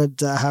that's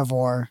what Have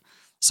wore.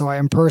 So I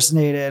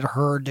impersonated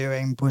her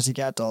doing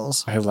Pussycat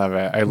Dolls. I love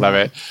it. I love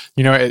it.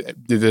 You know,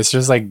 this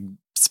just like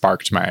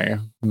sparked my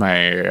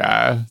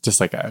just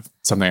like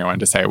something I wanted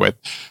to say with,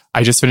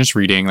 I just finished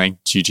reading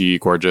like Gigi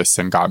Gorgeous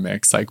and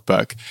Gottmik's like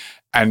book.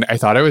 And I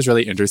thought it was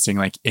really interesting,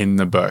 like in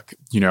the book,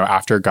 you know,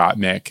 after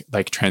Gottmik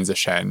like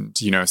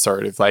transitioned, you know,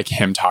 sort of like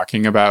him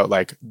talking about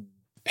like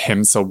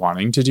him still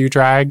wanting to do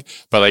drag,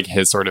 but like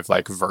his sort of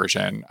like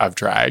version of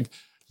drag,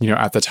 you know,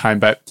 at the time.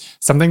 But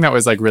something that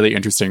was like really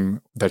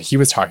interesting that he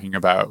was talking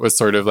about was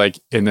sort of like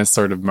in this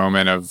sort of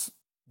moment of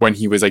when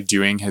he was like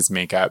doing his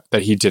makeup,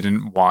 that he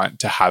didn't want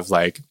to have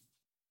like,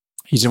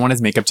 he didn't want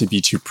his makeup to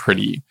be too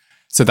pretty.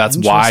 So that's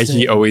why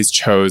he always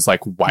chose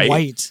like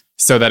white.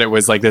 So that it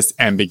was like this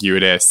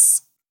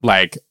ambiguous,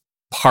 like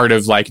part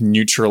of like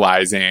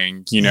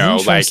neutralizing, you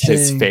know, like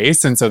his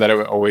face. And so that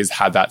it always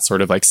had that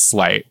sort of like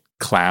slight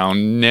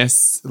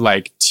clownness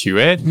like to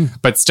it,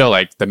 but still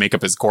like the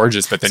makeup is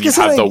gorgeous, but then you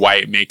have like, the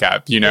white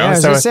makeup, you know?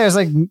 Yeah, I was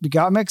like,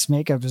 Gottmik's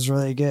makeup is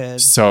really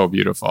good. So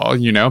beautiful,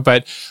 you know,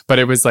 but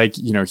it was like,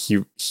 you know,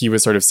 he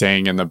was sort of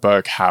saying in the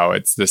book how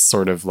it's this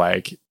sort of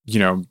like, you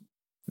know,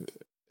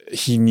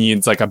 he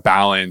needs like a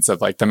balance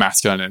of like the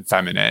masculine and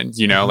feminine,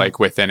 you know, like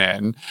within it.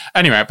 And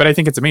anyway, but I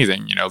think it's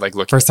amazing, you know, like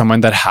look for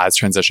someone that has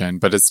transitioned,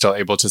 but is still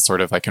able to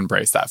sort of like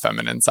embrace that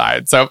feminine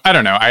side. So I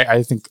don't know.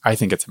 I think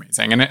it's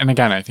amazing. And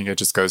again, I think it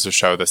just goes to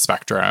show the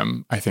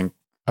spectrum, I think,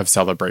 of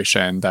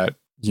celebration that,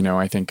 you know,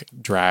 I think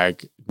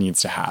drag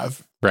needs to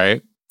have.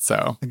 Right.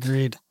 So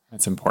agreed.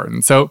 It's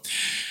important. So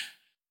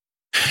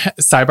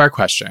Sidebar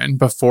question.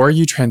 Before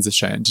you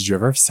transitioned, did you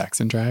ever have sex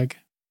in drag?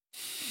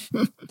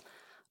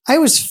 I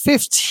was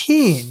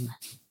 15.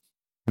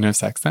 You have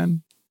sex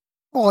then?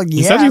 Well, yeah.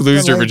 You said you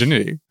lose your like,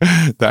 virginity.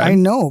 I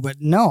know, but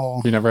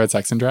no. You never had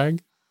sex in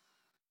drag?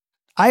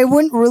 I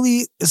wouldn't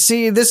really...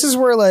 See, this is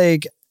where,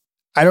 like,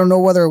 I don't know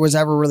whether it was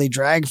ever really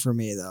drag for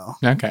me, though.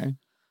 Okay.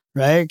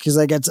 Right? Because,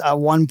 like, at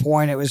one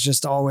point, it was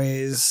just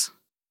always...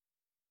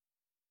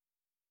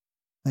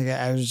 Like,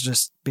 I was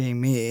just being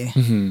me.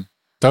 Mm-hmm.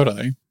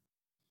 Totally.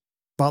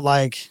 But,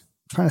 like,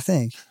 I'm trying to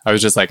think. I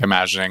was just, like,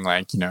 imagining,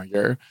 like, you know,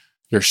 you're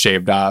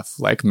shaved off,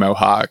 like,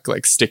 mohawk,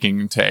 like,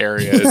 sticking to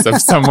areas of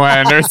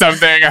someone or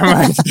something. I'm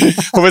like,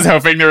 I was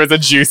hoping there was a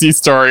juicy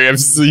story of,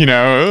 you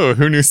know, oh,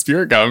 who knew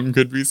spirit gum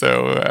could be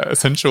so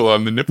sensual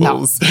on the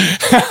nipples? No.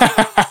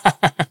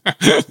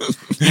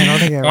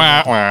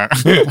 I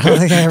don't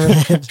think I ever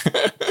did.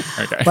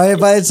 Okay. By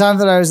the time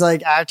that I was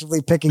like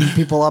actively picking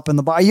people up in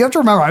the bar, you have to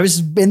remember I was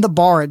in the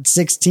bar at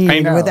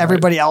 16 with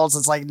everybody else.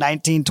 It's like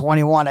 19,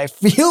 21. I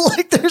feel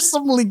like there's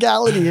some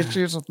legality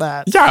issues with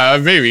that. Yeah,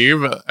 maybe.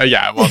 But,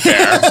 yeah, well,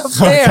 fair.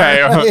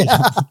 Fair. Okay.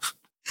 Yeah.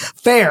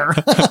 Fair.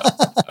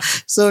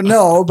 So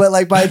no, but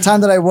like by the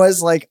time that I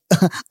was like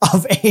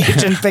of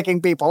age and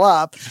picking people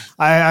up,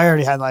 I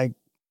already had like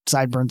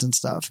sideburns and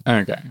stuff.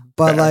 Okay.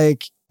 But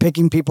like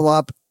picking people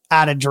up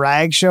at a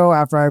drag show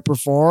after I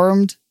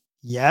performed,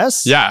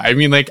 yes. Yeah, I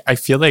mean, like, I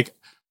feel like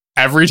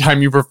every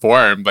time you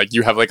perform, like,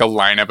 you have, like, a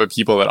lineup of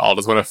people that all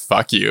just want to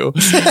fuck you.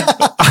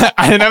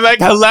 And I'm like,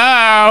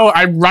 hello,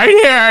 I'm right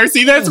here.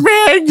 See this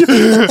ring?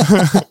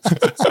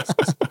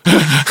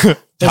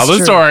 Tell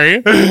the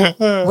story.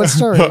 What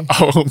story?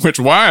 Oh, which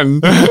one?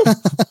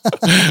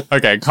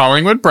 Okay,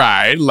 Collingwood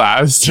Pride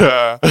last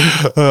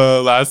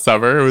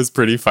summer. It was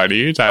pretty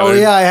funny. Tyler. Oh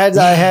yeah, I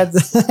had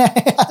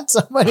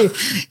somebody.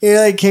 He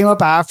like came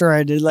up after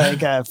I did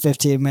like a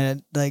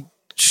 15-minute like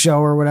show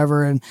or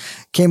whatever, and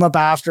came up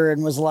after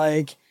and was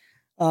like,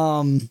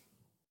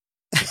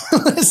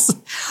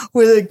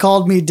 it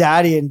called me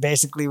daddy and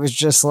basically was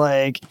just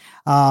like,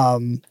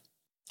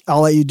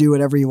 I'll let you do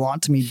whatever you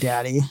want to me,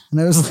 daddy.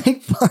 And I was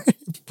like,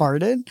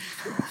 pardon?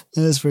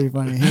 It was pretty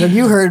funny. He's like,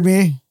 you heard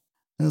me.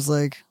 I was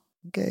like,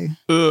 okay.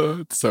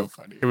 It's so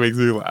funny. It makes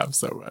me laugh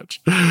so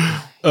much.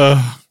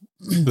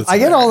 I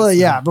get all the,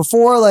 yeah,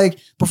 before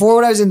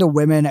when I was into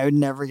women, I would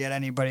never get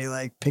anybody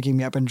like picking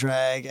me up in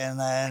drag. And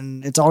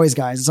then it's always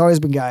guys. It's always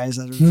been guys.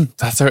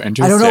 That's so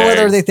interesting. I don't know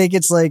whether they think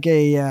it's like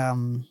a, I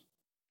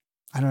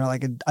don't know,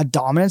 like a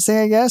dominance thing,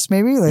 I guess,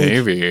 maybe. Like,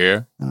 maybe.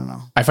 I don't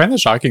know. I find that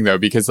shocking though,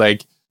 because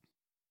like,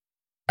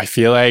 I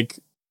feel like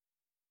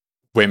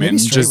women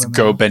just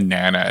go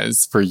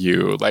bananas for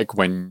you, like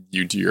when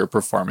you do your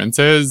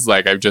performances.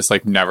 Like I've just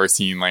like never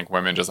seen like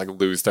women just like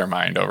lose their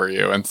mind over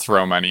you and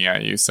throw money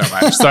at you so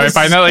much. So I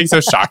find that like so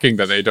shocking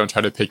that they don't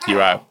try to pick you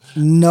up.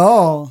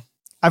 No,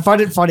 I find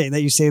it funny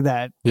that you say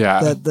that.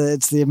 Yeah, that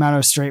it's the amount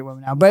of straight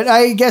women now. But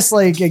I guess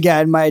like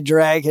again, my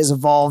drag has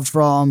evolved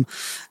from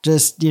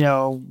just, you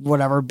know,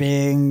 whatever,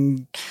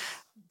 being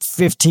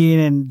 15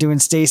 and doing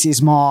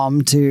Stacey's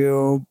mom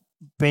to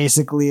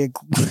basically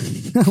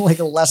like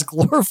a less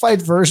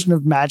glorified version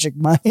of Magic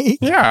Mike.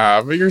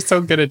 Yeah, but you're so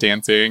good at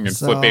dancing and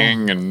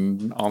flipping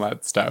and all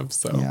that stuff.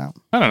 So yeah.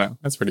 I don't know.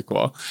 That's pretty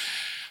cool.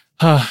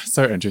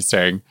 So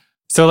interesting.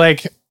 So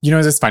like, you know,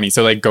 it's just funny.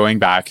 So like going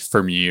back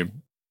for me.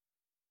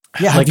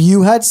 Yeah. Like, have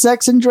you had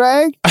sex in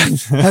drag?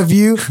 Have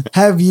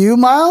you,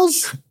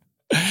 Miles?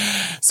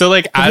 So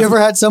like, have you ever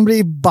had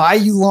somebody buy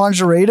you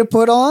lingerie to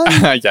put on?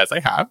 Yes, I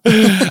have.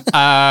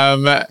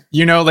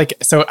 You know, like,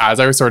 so as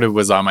I sort of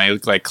was on my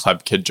like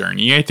club kid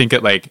journey, I think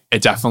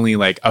it definitely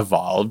like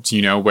evolved,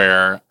 you know,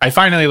 where I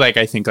finally like,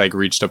 I think like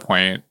reached a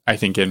point, I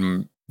think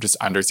in just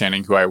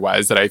understanding who I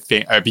was, that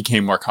I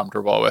became more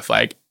comfortable with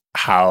like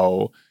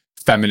how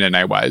feminine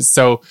I was.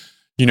 So,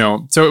 you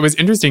know, so it was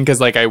interesting because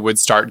like I would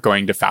start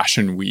going to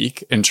Fashion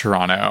Week in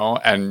Toronto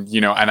and,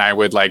 you know, and I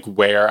would like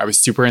I was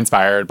super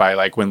inspired by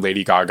like when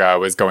Lady Gaga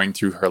was going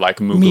through her like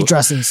meat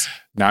dresses.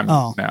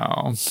 No.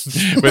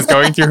 Was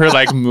going through her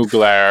like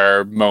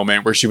Mugler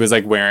moment where she was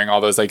like wearing all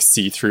those like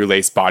see-through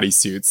lace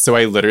bodysuits. So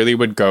I literally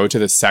would go to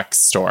the sex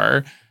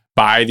store,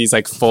 buy these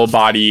like full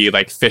body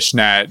like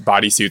fishnet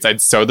bodysuits.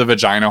 I'd sew the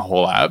vagina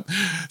hole up,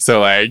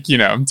 so like, you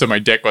know, so my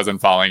dick wasn't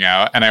falling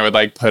out, and I would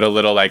like put a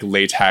little like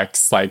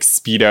latex like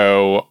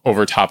Speedo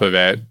over top of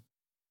it,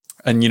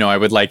 and you know, I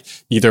would like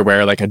either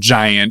wear like a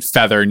giant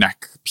feather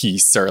neck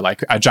piece or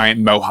like a giant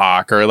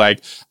mohawk or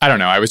like, I don't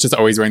know, I was just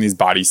always wearing these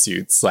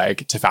bodysuits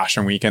like to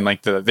Fashion Week and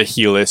like the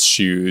heelless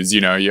shoes, you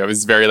know, it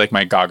was very like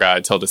my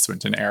Gaga Tilda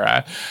Swinton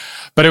era.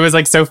 But it was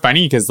like so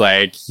funny because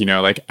like, you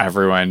know, like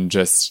everyone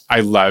just,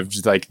 I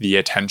loved like the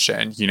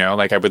attention, you know,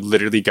 like I would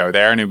literally go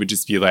there and it would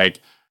just be like,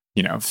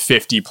 you know,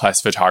 50 plus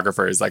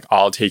photographers, like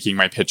all taking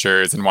my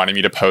pictures and wanting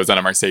me to pose on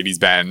a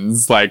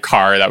Mercedes-Benz like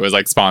car that was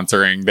like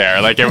sponsoring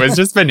there. Like it was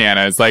just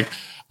bananas. Like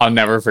I'll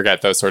never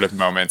forget those sort of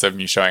moments of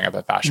me showing up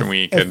at Fashion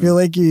Week. I feel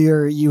like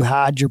you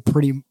had your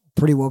pretty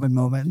woman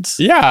moments.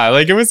 Yeah,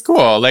 like it was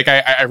cool. Like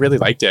I really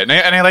liked it.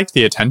 And I liked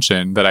the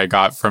attention that I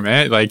got from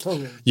it. Like,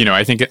 totally. You know,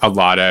 I think it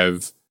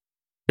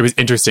it was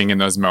interesting in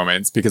those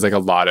moments because like a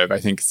lot of, I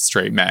think,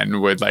 straight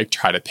men would like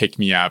try to pick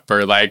me up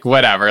or like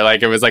whatever.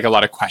 Like it was like a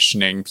lot of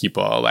questioning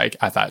people like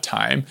at that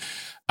time.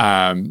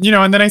 You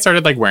know, and then I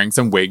started like wearing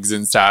some wigs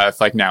and stuff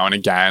like now and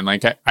again.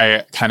 Like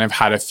I kind of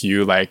had a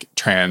few like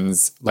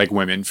trans like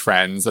women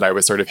friends that I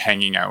was sort of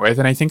hanging out with.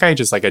 And I think I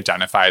just like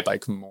identified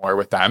like more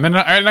with them. And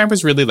I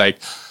was really like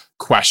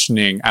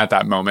questioning at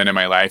that moment in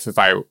my life if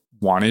I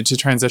wanted to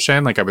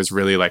transition. Like I was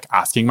really like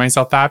asking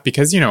myself that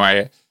because, you know,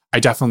 I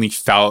definitely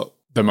felt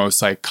the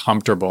most like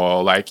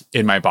comfortable like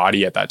in my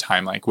body at that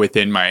time, like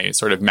within my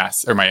sort of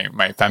mess or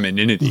my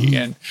femininity.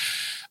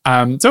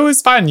 And so it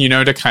was fun, you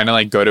know, to kind of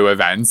like go to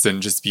events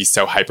and just be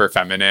so hyper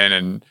feminine.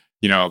 And,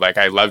 you know, like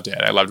I loved it.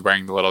 I loved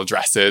wearing the little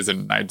dresses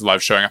and I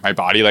loved showing off my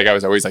body. Like I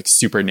was always like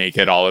super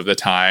naked all of the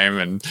time.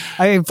 And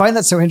I find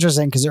that so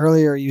interesting because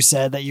earlier you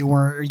said that you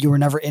were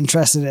never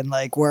interested in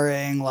like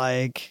wearing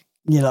like,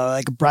 you know,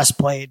 like a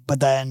breastplate. But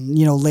then,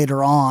 you know,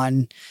 later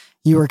on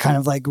you were kind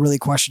of like really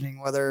questioning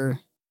whether.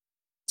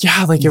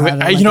 Yeah, like,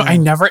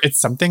 it's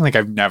something like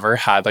I've never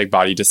had like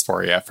body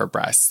dysphoria for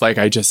breasts. Like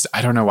I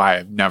don't know why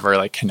I've never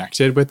like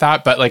connected with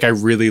that. But like I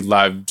really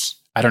loved,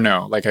 I don't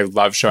know, like I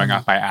love showing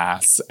off my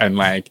ass and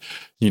like,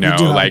 you know,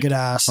 do have like a good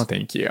ass. Well,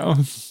 thank you.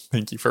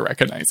 Thank you for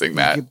recognizing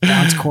that. You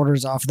bounce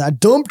quarters off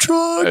that dump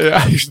truck.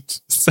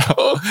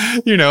 So,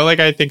 you know, like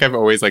I think I've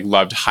always like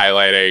loved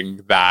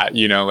highlighting that,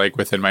 you know, like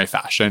within my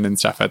fashion and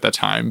stuff at the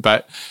time.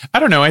 But I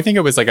don't know, I think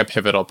it was like a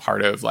pivotal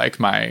part of like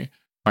my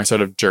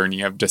sort of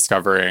journey of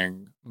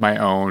discovering my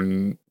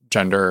own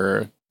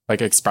gender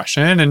like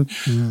expression. And,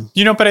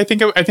 you know, but I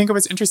think it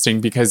was interesting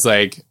because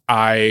like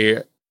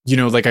I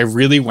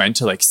really went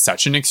to like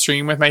such an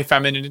extreme with my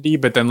femininity.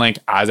 But then like,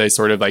 as I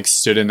sort of like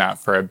stood in that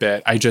for a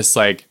bit, I just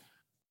like,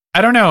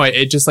 I don't know,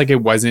 it just like,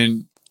 it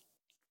wasn't,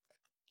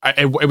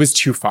 it was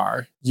too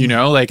far, you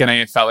know, like, and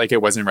I felt like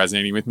it wasn't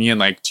resonating with me. And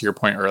like, to your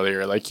point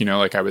earlier, like, you know,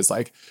 like I was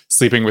like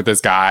sleeping with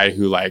this guy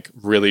who like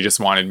really just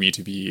wanted me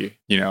to be,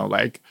 you know,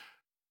 like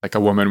a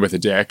woman with a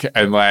dick.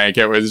 And like,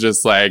 it was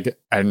just like,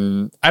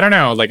 and I don't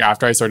know, like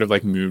after I sort of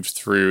like moved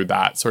through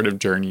that sort of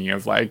journey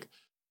of like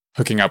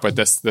hooking up with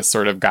this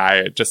sort of guy,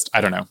 it just, I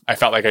don't know, I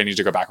felt like I needed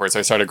to go backwards. So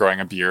I started growing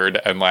a beard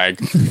and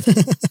like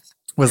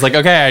was like,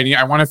 okay,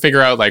 I want to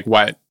figure out like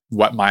what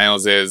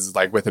Miles is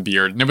like with a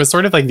beard. And it was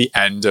sort of like the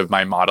end of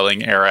my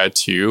modeling era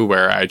too,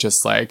 where I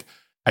just like,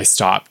 I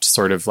stopped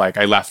sort of like,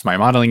 I left my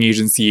modeling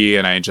agency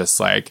and I just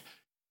like,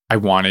 I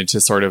wanted to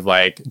sort of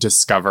like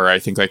discover, I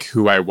think, like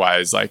who I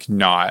was, like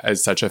not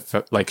as such a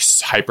like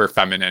hyper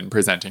feminine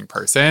presenting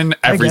person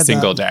every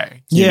single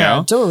day. You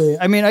know? Totally.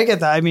 I mean, I get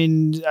that. I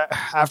mean,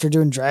 after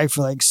doing drag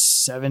for like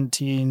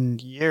 17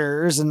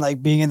 years and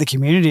like being in the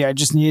community, I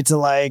just needed to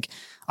like,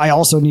 I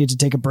also needed to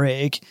take a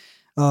break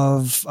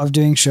of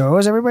doing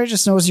shows. Everybody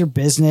just knows your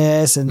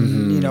business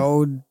and, you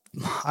know,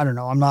 I don't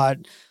know.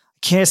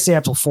 Can't stay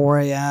up till 4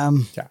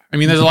 a.m. Yeah. I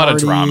mean, there's a lot of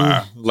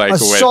drama. Like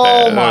with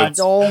so much.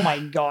 Oh my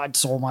God.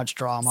 So much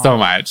drama. So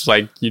much.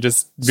 Like you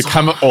just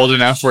become old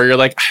enough where you're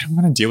like, I don't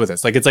want to deal with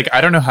this. Like, it's like, I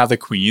don't know how the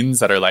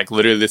queens that are like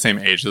literally the same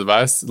age as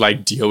us,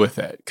 like deal with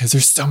it. Cause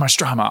there's so much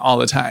drama all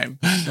the time.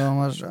 So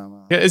much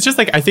drama. Yeah, it's just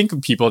like, I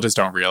think people just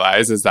don't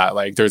realize is that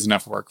like, there's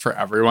enough work for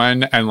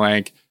everyone. And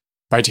like,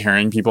 by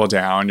tearing people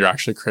down, you're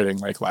actually creating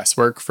like less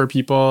work for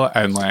people.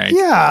 And like,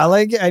 yeah,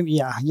 like,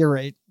 yeah, you're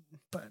right.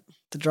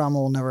 The drama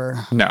will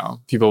never.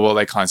 No, people will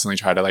like constantly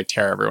try to like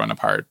tear everyone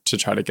apart to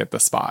try to get the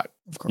spot.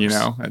 Of course. You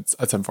know, it's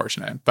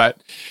unfortunate.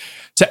 But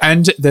to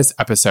end this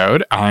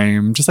episode,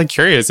 I'm just like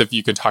curious if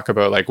you could talk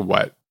about like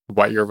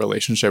what your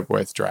relationship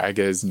with drag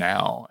is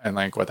now and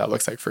like what that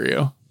looks like for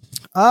you.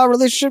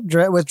 Relationship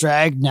with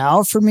drag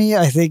now for me,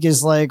 I think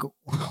is like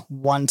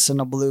once in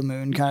a blue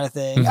moon kind of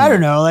thing. I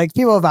don't know. Like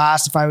people have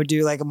asked if I would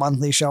do like a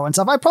monthly show and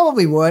stuff. I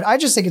probably would. I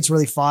just think it's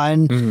really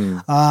fun.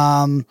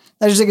 I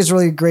just think it's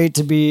really great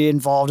to be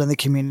involved in the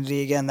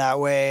community again that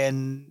way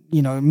and,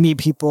 you know, meet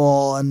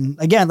people. And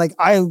again, like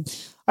I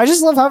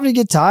just love having a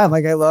good time.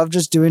 Like I love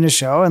just doing a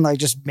show and like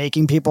just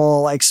making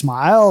people like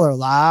smile or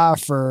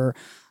laugh or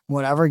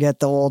whatever, get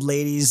the old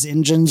ladies'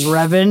 engines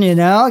revving, you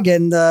know,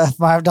 getting the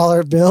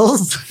 $5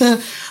 bills.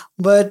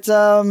 But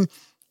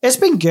it's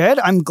been good.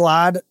 I'm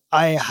glad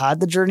I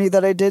had the journey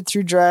that I did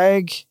through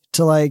drag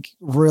to like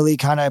really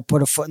kind of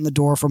put a foot in the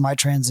door for my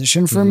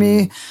transition for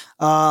me.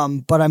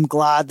 But I'm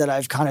glad that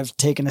I've kind of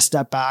taken a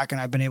step back and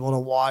I've been able to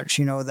watch,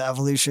 you know, the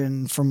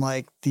evolution from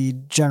like the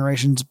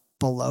generations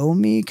below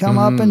me come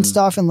up and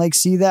stuff and like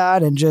see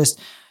that and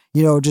just,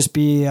 you know, just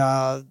be,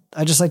 I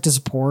just like to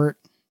support,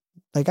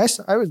 like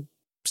I would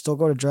still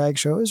go to drag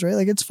shows, right?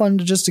 Like it's fun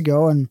to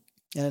go and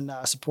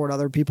support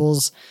other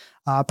people's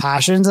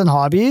passions and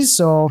hobbies.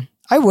 So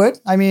I would.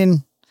 I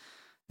mean,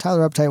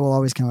 Tyler Uptight will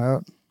always come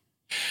out.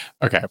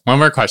 Okay, one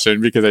more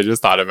question because I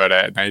just thought about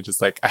it and I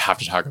just like I have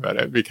to talk about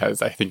it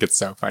because I think it's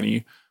so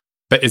funny.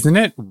 But isn't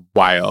it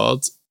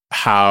wild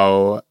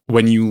how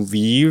when you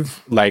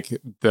leave like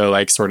the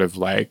like sort of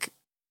like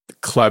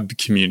club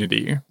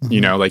community,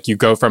 you know, like you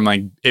go from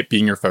like it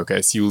being your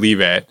focus, you leave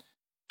it,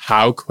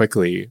 how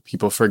quickly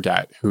people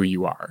forget who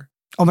you are.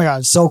 Oh my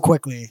God, so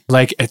quickly.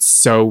 Like, it's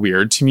so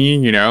weird to me,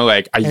 you know?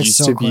 Like, I It's used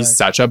so to be quick.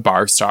 such a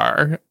bar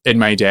star in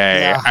my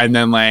day. Yeah. And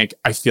then, like,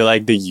 I feel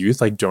like the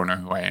youth, like, don't know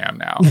who I am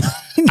now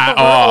at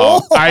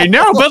all. I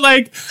know, but,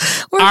 like,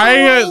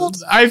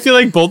 I feel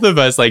like both of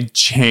us, like,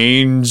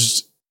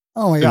 changed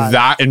Oh my God.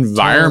 that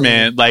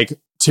environment, like,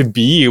 to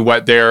be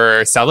what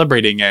they're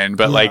celebrating in,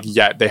 but like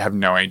yet they have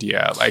no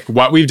idea like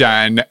what we've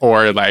done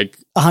or like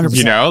 100%.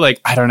 you know,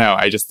 like I don't know.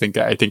 I think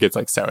it's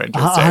like so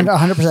interesting.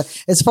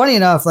 100%. It's funny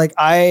enough. Like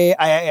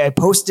I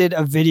posted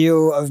a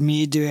video of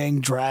me doing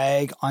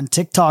drag on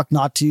TikTok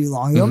not too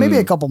long ago, maybe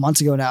a couple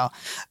months ago now.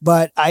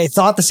 But I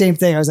thought the same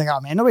thing. I was like, oh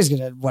man, nobody's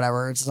gonna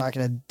whatever. It's not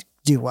gonna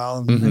do well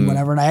and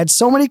whatever. And I had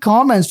so many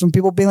comments from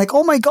people being like,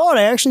 "Oh my God,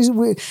 I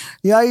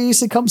used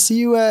to come see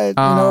you at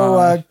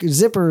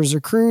Zippers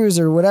or Cruise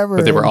or whatever."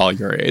 But they were all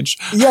your age.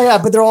 Yeah,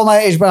 but they're all my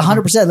age. But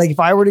 100%. Like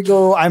if I were to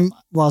go,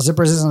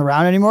 Zippers isn't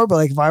around anymore. But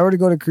like if I were to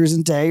go to Cruise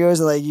and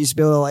Tagos, like you used to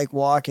be able to like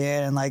walk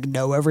in and like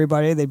know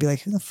everybody, they'd be like,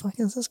 "Who the fuck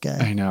is this guy?"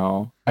 I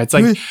know. It's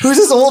like who's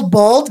this old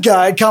bald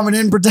guy coming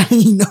in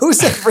pretending he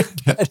knows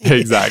everybody?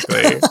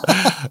 Exactly.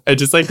 It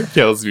just like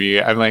kills me.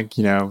 I'm like,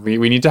 you know,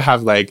 we need to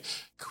have like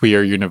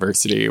queer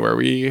university where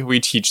we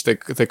teach the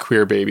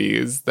queer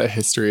babies the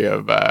history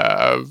of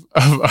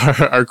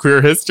our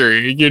queer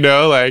history, you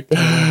know, like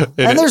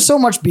and there's so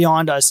much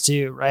beyond us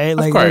too, right?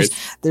 Like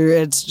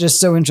it's just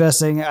so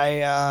interesting.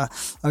 I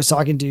was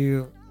talking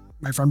to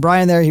my friend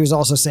Brian there. He was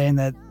also saying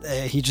that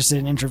he just did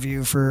an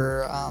interview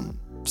for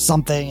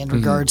something in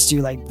regards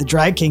to like the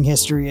drag king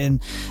history,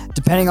 and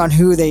depending on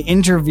who they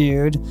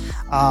interviewed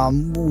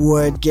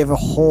would give a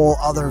whole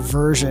other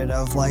version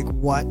of like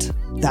what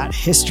that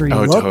history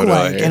looked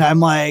like. And I'm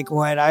like,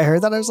 when I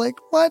heard that, I was like,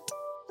 what?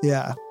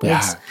 Yeah.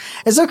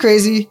 It's so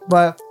crazy,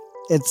 but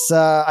it's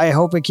I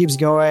hope it keeps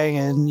going.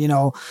 And you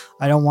know,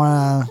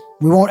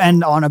 we won't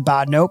end on a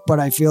bad note, but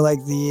I feel like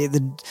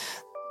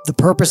the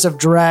purpose of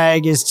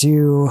drag is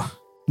to,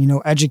 you know,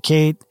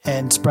 educate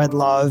and spread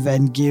love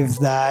and give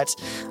that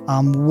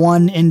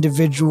one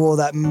individual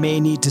that may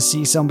need to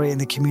see somebody in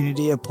the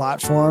community a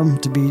platform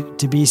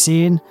to be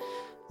seen.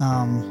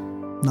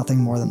 Nothing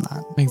more than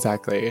that.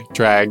 Exactly.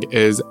 Drag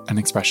is an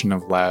expression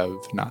of love,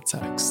 not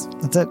sex.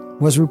 That's it.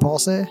 What does RuPaul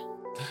say?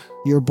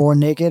 You were born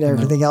naked.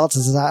 Everything else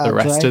is that. The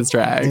rest is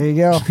drag. There you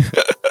go.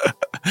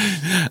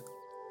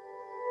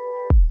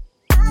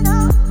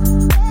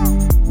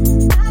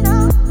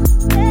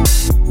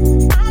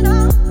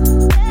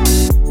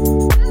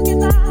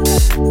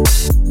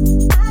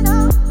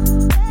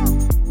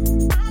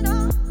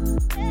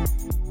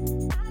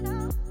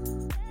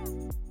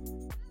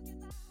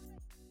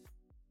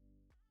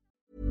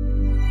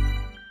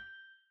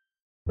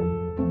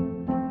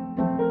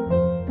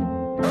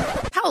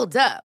 Hold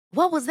up.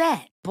 What was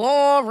that?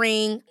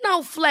 Boring.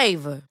 No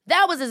flavor.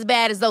 That was as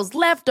bad as those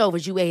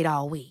leftovers you ate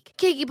all week.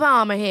 Keke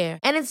Palmer here,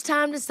 and it's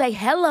time to say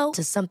hello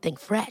to something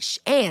fresh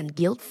and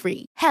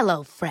guilt-free.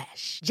 Hello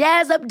Fresh.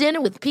 Jazz up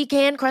dinner with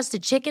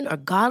pecan-crusted chicken or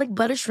garlic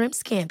butter shrimp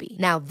scampi.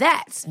 Now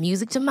that's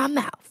music to my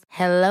mouth.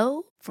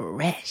 Hello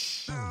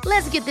Fresh.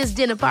 Let's get this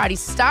dinner party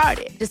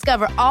started.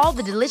 Discover all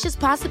the delicious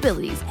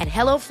possibilities at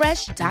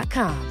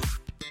HelloFresh.com.